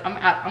friends,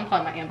 I'm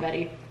calling my Aunt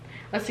Betty.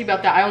 Let's see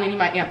about that. I only need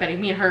my Aunt Betty.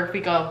 Me and her, if we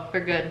go,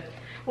 we're good.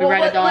 We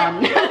ride it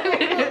on.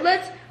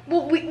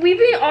 We've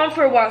been on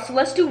for a while, so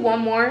let's do one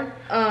more.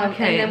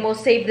 Okay. And then we'll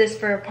save this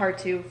for part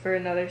 2 for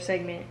another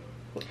segment.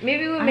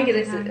 Maybe we'll make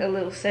this a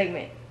little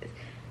segment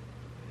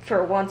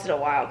for once in a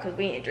while, because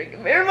we ain't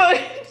drinking very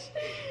much.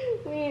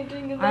 We ain't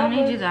drinking that much. I don't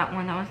need to do that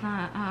one. That was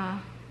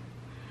not,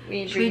 we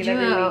ain't should we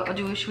drinking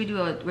every week. should we do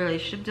a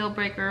relationship deal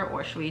breaker,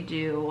 or should we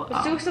do...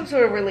 Let's do some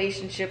sort of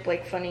relationship,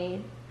 like,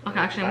 funny. Okay,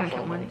 actually, I'm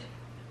gonna get one.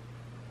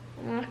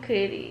 My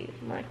kitty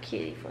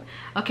fun.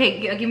 Okay,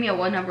 give me a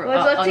one number.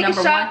 Let's take a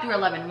shot. 1 through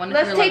 11.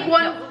 Let's take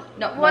one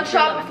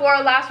shot 11. before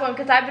our last one,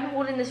 because I've been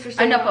holding this for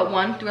so long. I know, but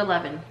 1 through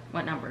 11.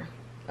 What number?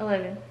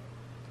 11.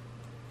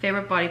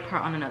 Favorite body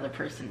part on another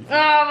person.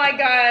 Oh my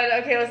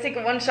god. Okay, let's take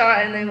one shot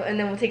and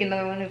then we'll take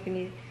another one if we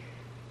need.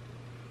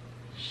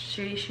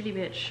 Shitty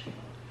bitch.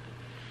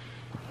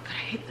 God,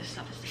 I hate this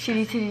stuff.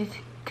 Shitty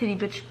titty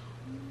bitch.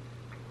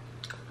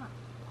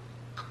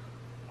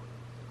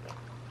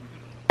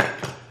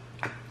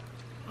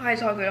 Why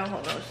is all good? Oh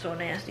no, it's so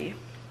nasty.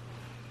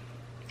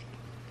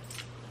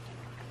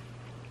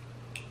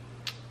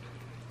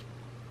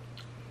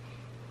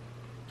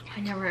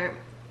 I never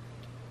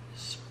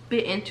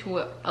spit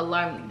into a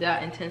lime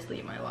that intensely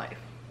in my life.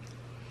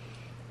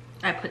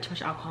 I put too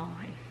much alcohol in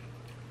mine.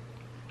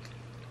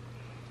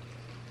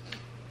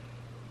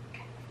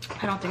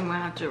 I don't think I'm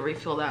gonna have to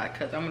refill that,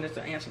 because I'm gonna just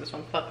answer this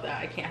one. Fuck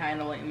that. I can't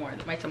handle it anymore.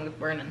 My stomach is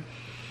burning.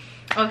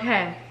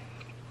 Okay.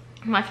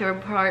 My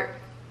favorite part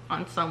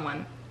on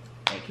someone,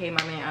 aka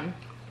my man.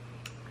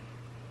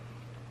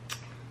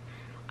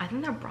 I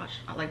think they're broad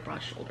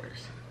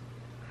shoulders.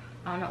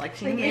 I don't know, like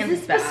seeing his is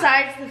this back.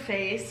 besides the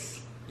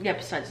face? Yeah,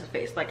 besides his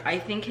face. Like, I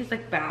think his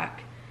like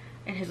back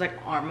and his like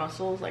arm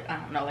muscles, like I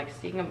don't know, like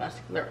seeing a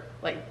muscular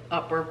like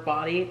upper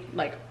body,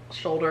 like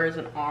shoulders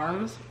and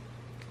arms.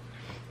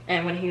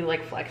 And when he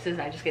like flexes,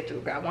 I just get to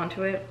grab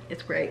onto it.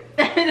 It's great.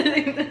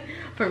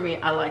 For me,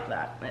 I like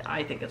that.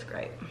 I think it's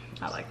great.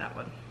 I like that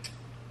one.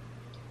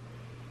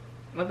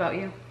 What about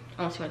you?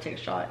 Unless you want to take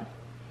a shot.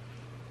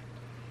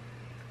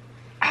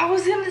 I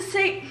was gonna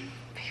say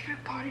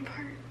favorite body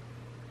part.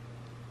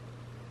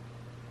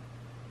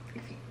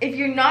 If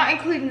you're not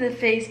including the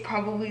face,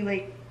 probably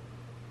like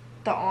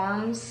the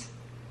arms.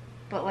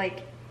 But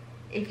like,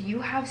 if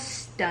you have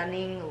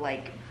stunning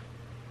like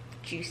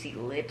juicy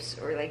lips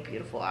or like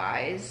beautiful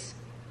eyes,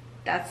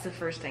 that's the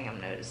first thing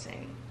I'm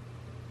noticing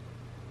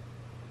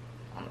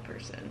on the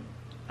person.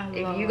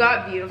 If you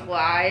got beautiful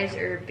eyes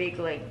or big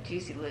like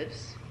juicy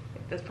lips,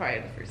 that's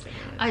probably the first thing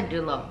I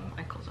do love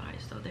Michael's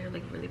eyes though. They're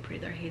like really pretty.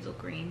 They're hazel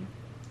green,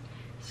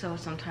 so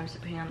sometimes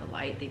depending on the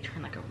light they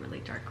turn like a really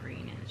dark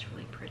green, and it's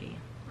really pretty.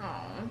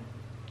 Aww.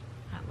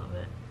 I love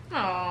it.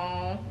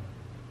 Aww.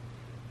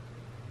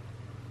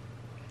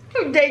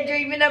 I'm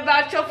daydreaming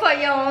about your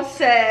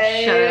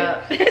fiance. Shut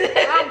up.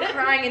 I'm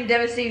crying in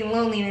devastating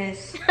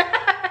loneliness.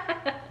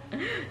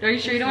 Are you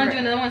sure you don't want to do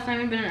another one? It's not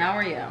even been an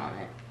hour yet on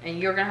it, and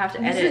you're gonna have to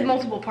edit. This is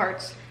multiple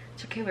parts.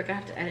 It's okay, we're gonna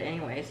have to edit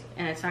anyways,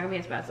 and it's not gonna be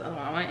as bad as the other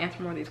one. I want to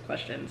answer more of these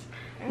questions.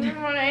 I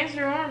don't want to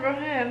answer more. Go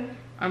ahead.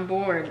 I'm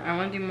bored. I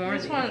want to do more.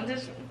 This one.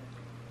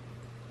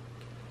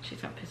 She's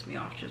gonna piss me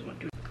off. She just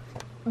want to do.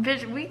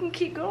 Bitch, we can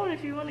keep going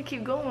if you want to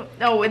keep going.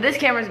 Oh, this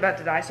camera's about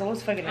to die, so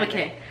let's fucking end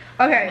Okay. it.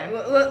 Okay,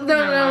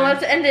 no,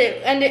 let's end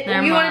it. End it.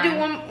 Never You want to do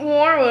mind. one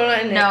more? Or we'll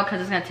end it? No, because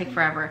it's gonna take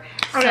forever.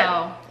 Okay.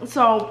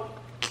 So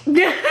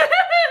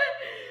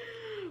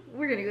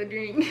We're gonna go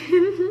drink.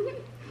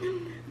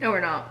 No,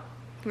 we're not.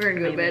 We're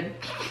gonna go to Maybe. bed.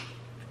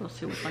 we'll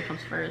see which one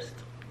comes first.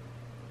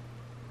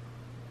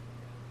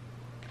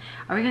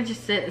 Are we gonna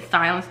just sit in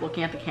silence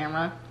looking at the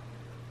camera?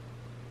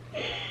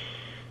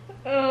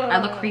 I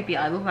look creepy.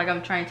 I look like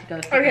I'm trying to go.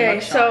 Okay,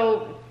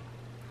 so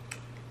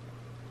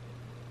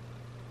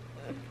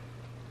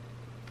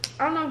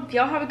I don't know.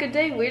 Y'all have a good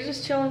day. We're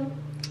just chilling.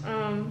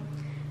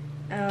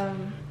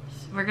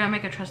 We're gonna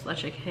make a Tres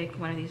Leche cake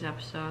one of these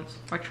episodes,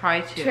 or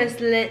try to.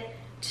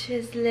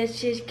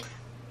 Tresleches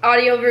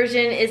audio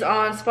version is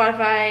on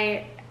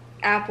Spotify,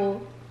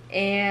 Apple,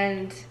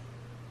 and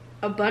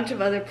a bunch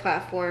of other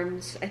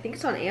platforms. I think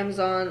it's on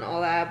Amazon,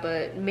 all that,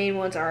 but main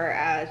ones are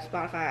at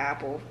Spotify,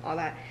 Apple, all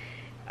that.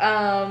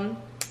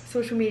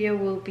 Social media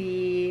will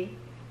be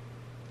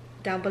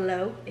down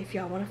below if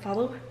y'all want to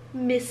follow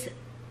Miss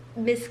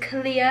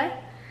Kalia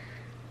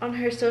on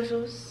her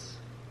socials.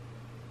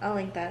 I'll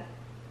link that.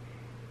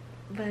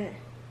 But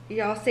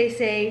y'all stay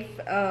safe.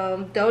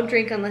 Don't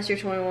drink unless you're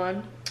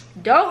 21.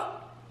 Don't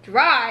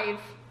drive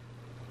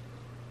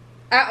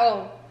at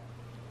all.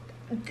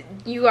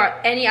 You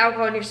got any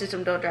alcohol in your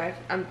system, don't drive.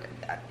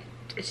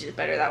 It's just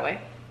better that way.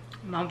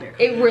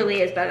 It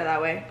really is better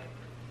that way.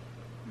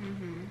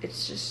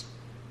 It's just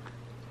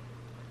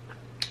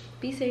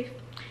be safe.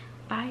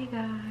 Bye,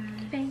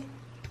 guys.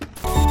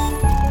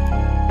 Bye.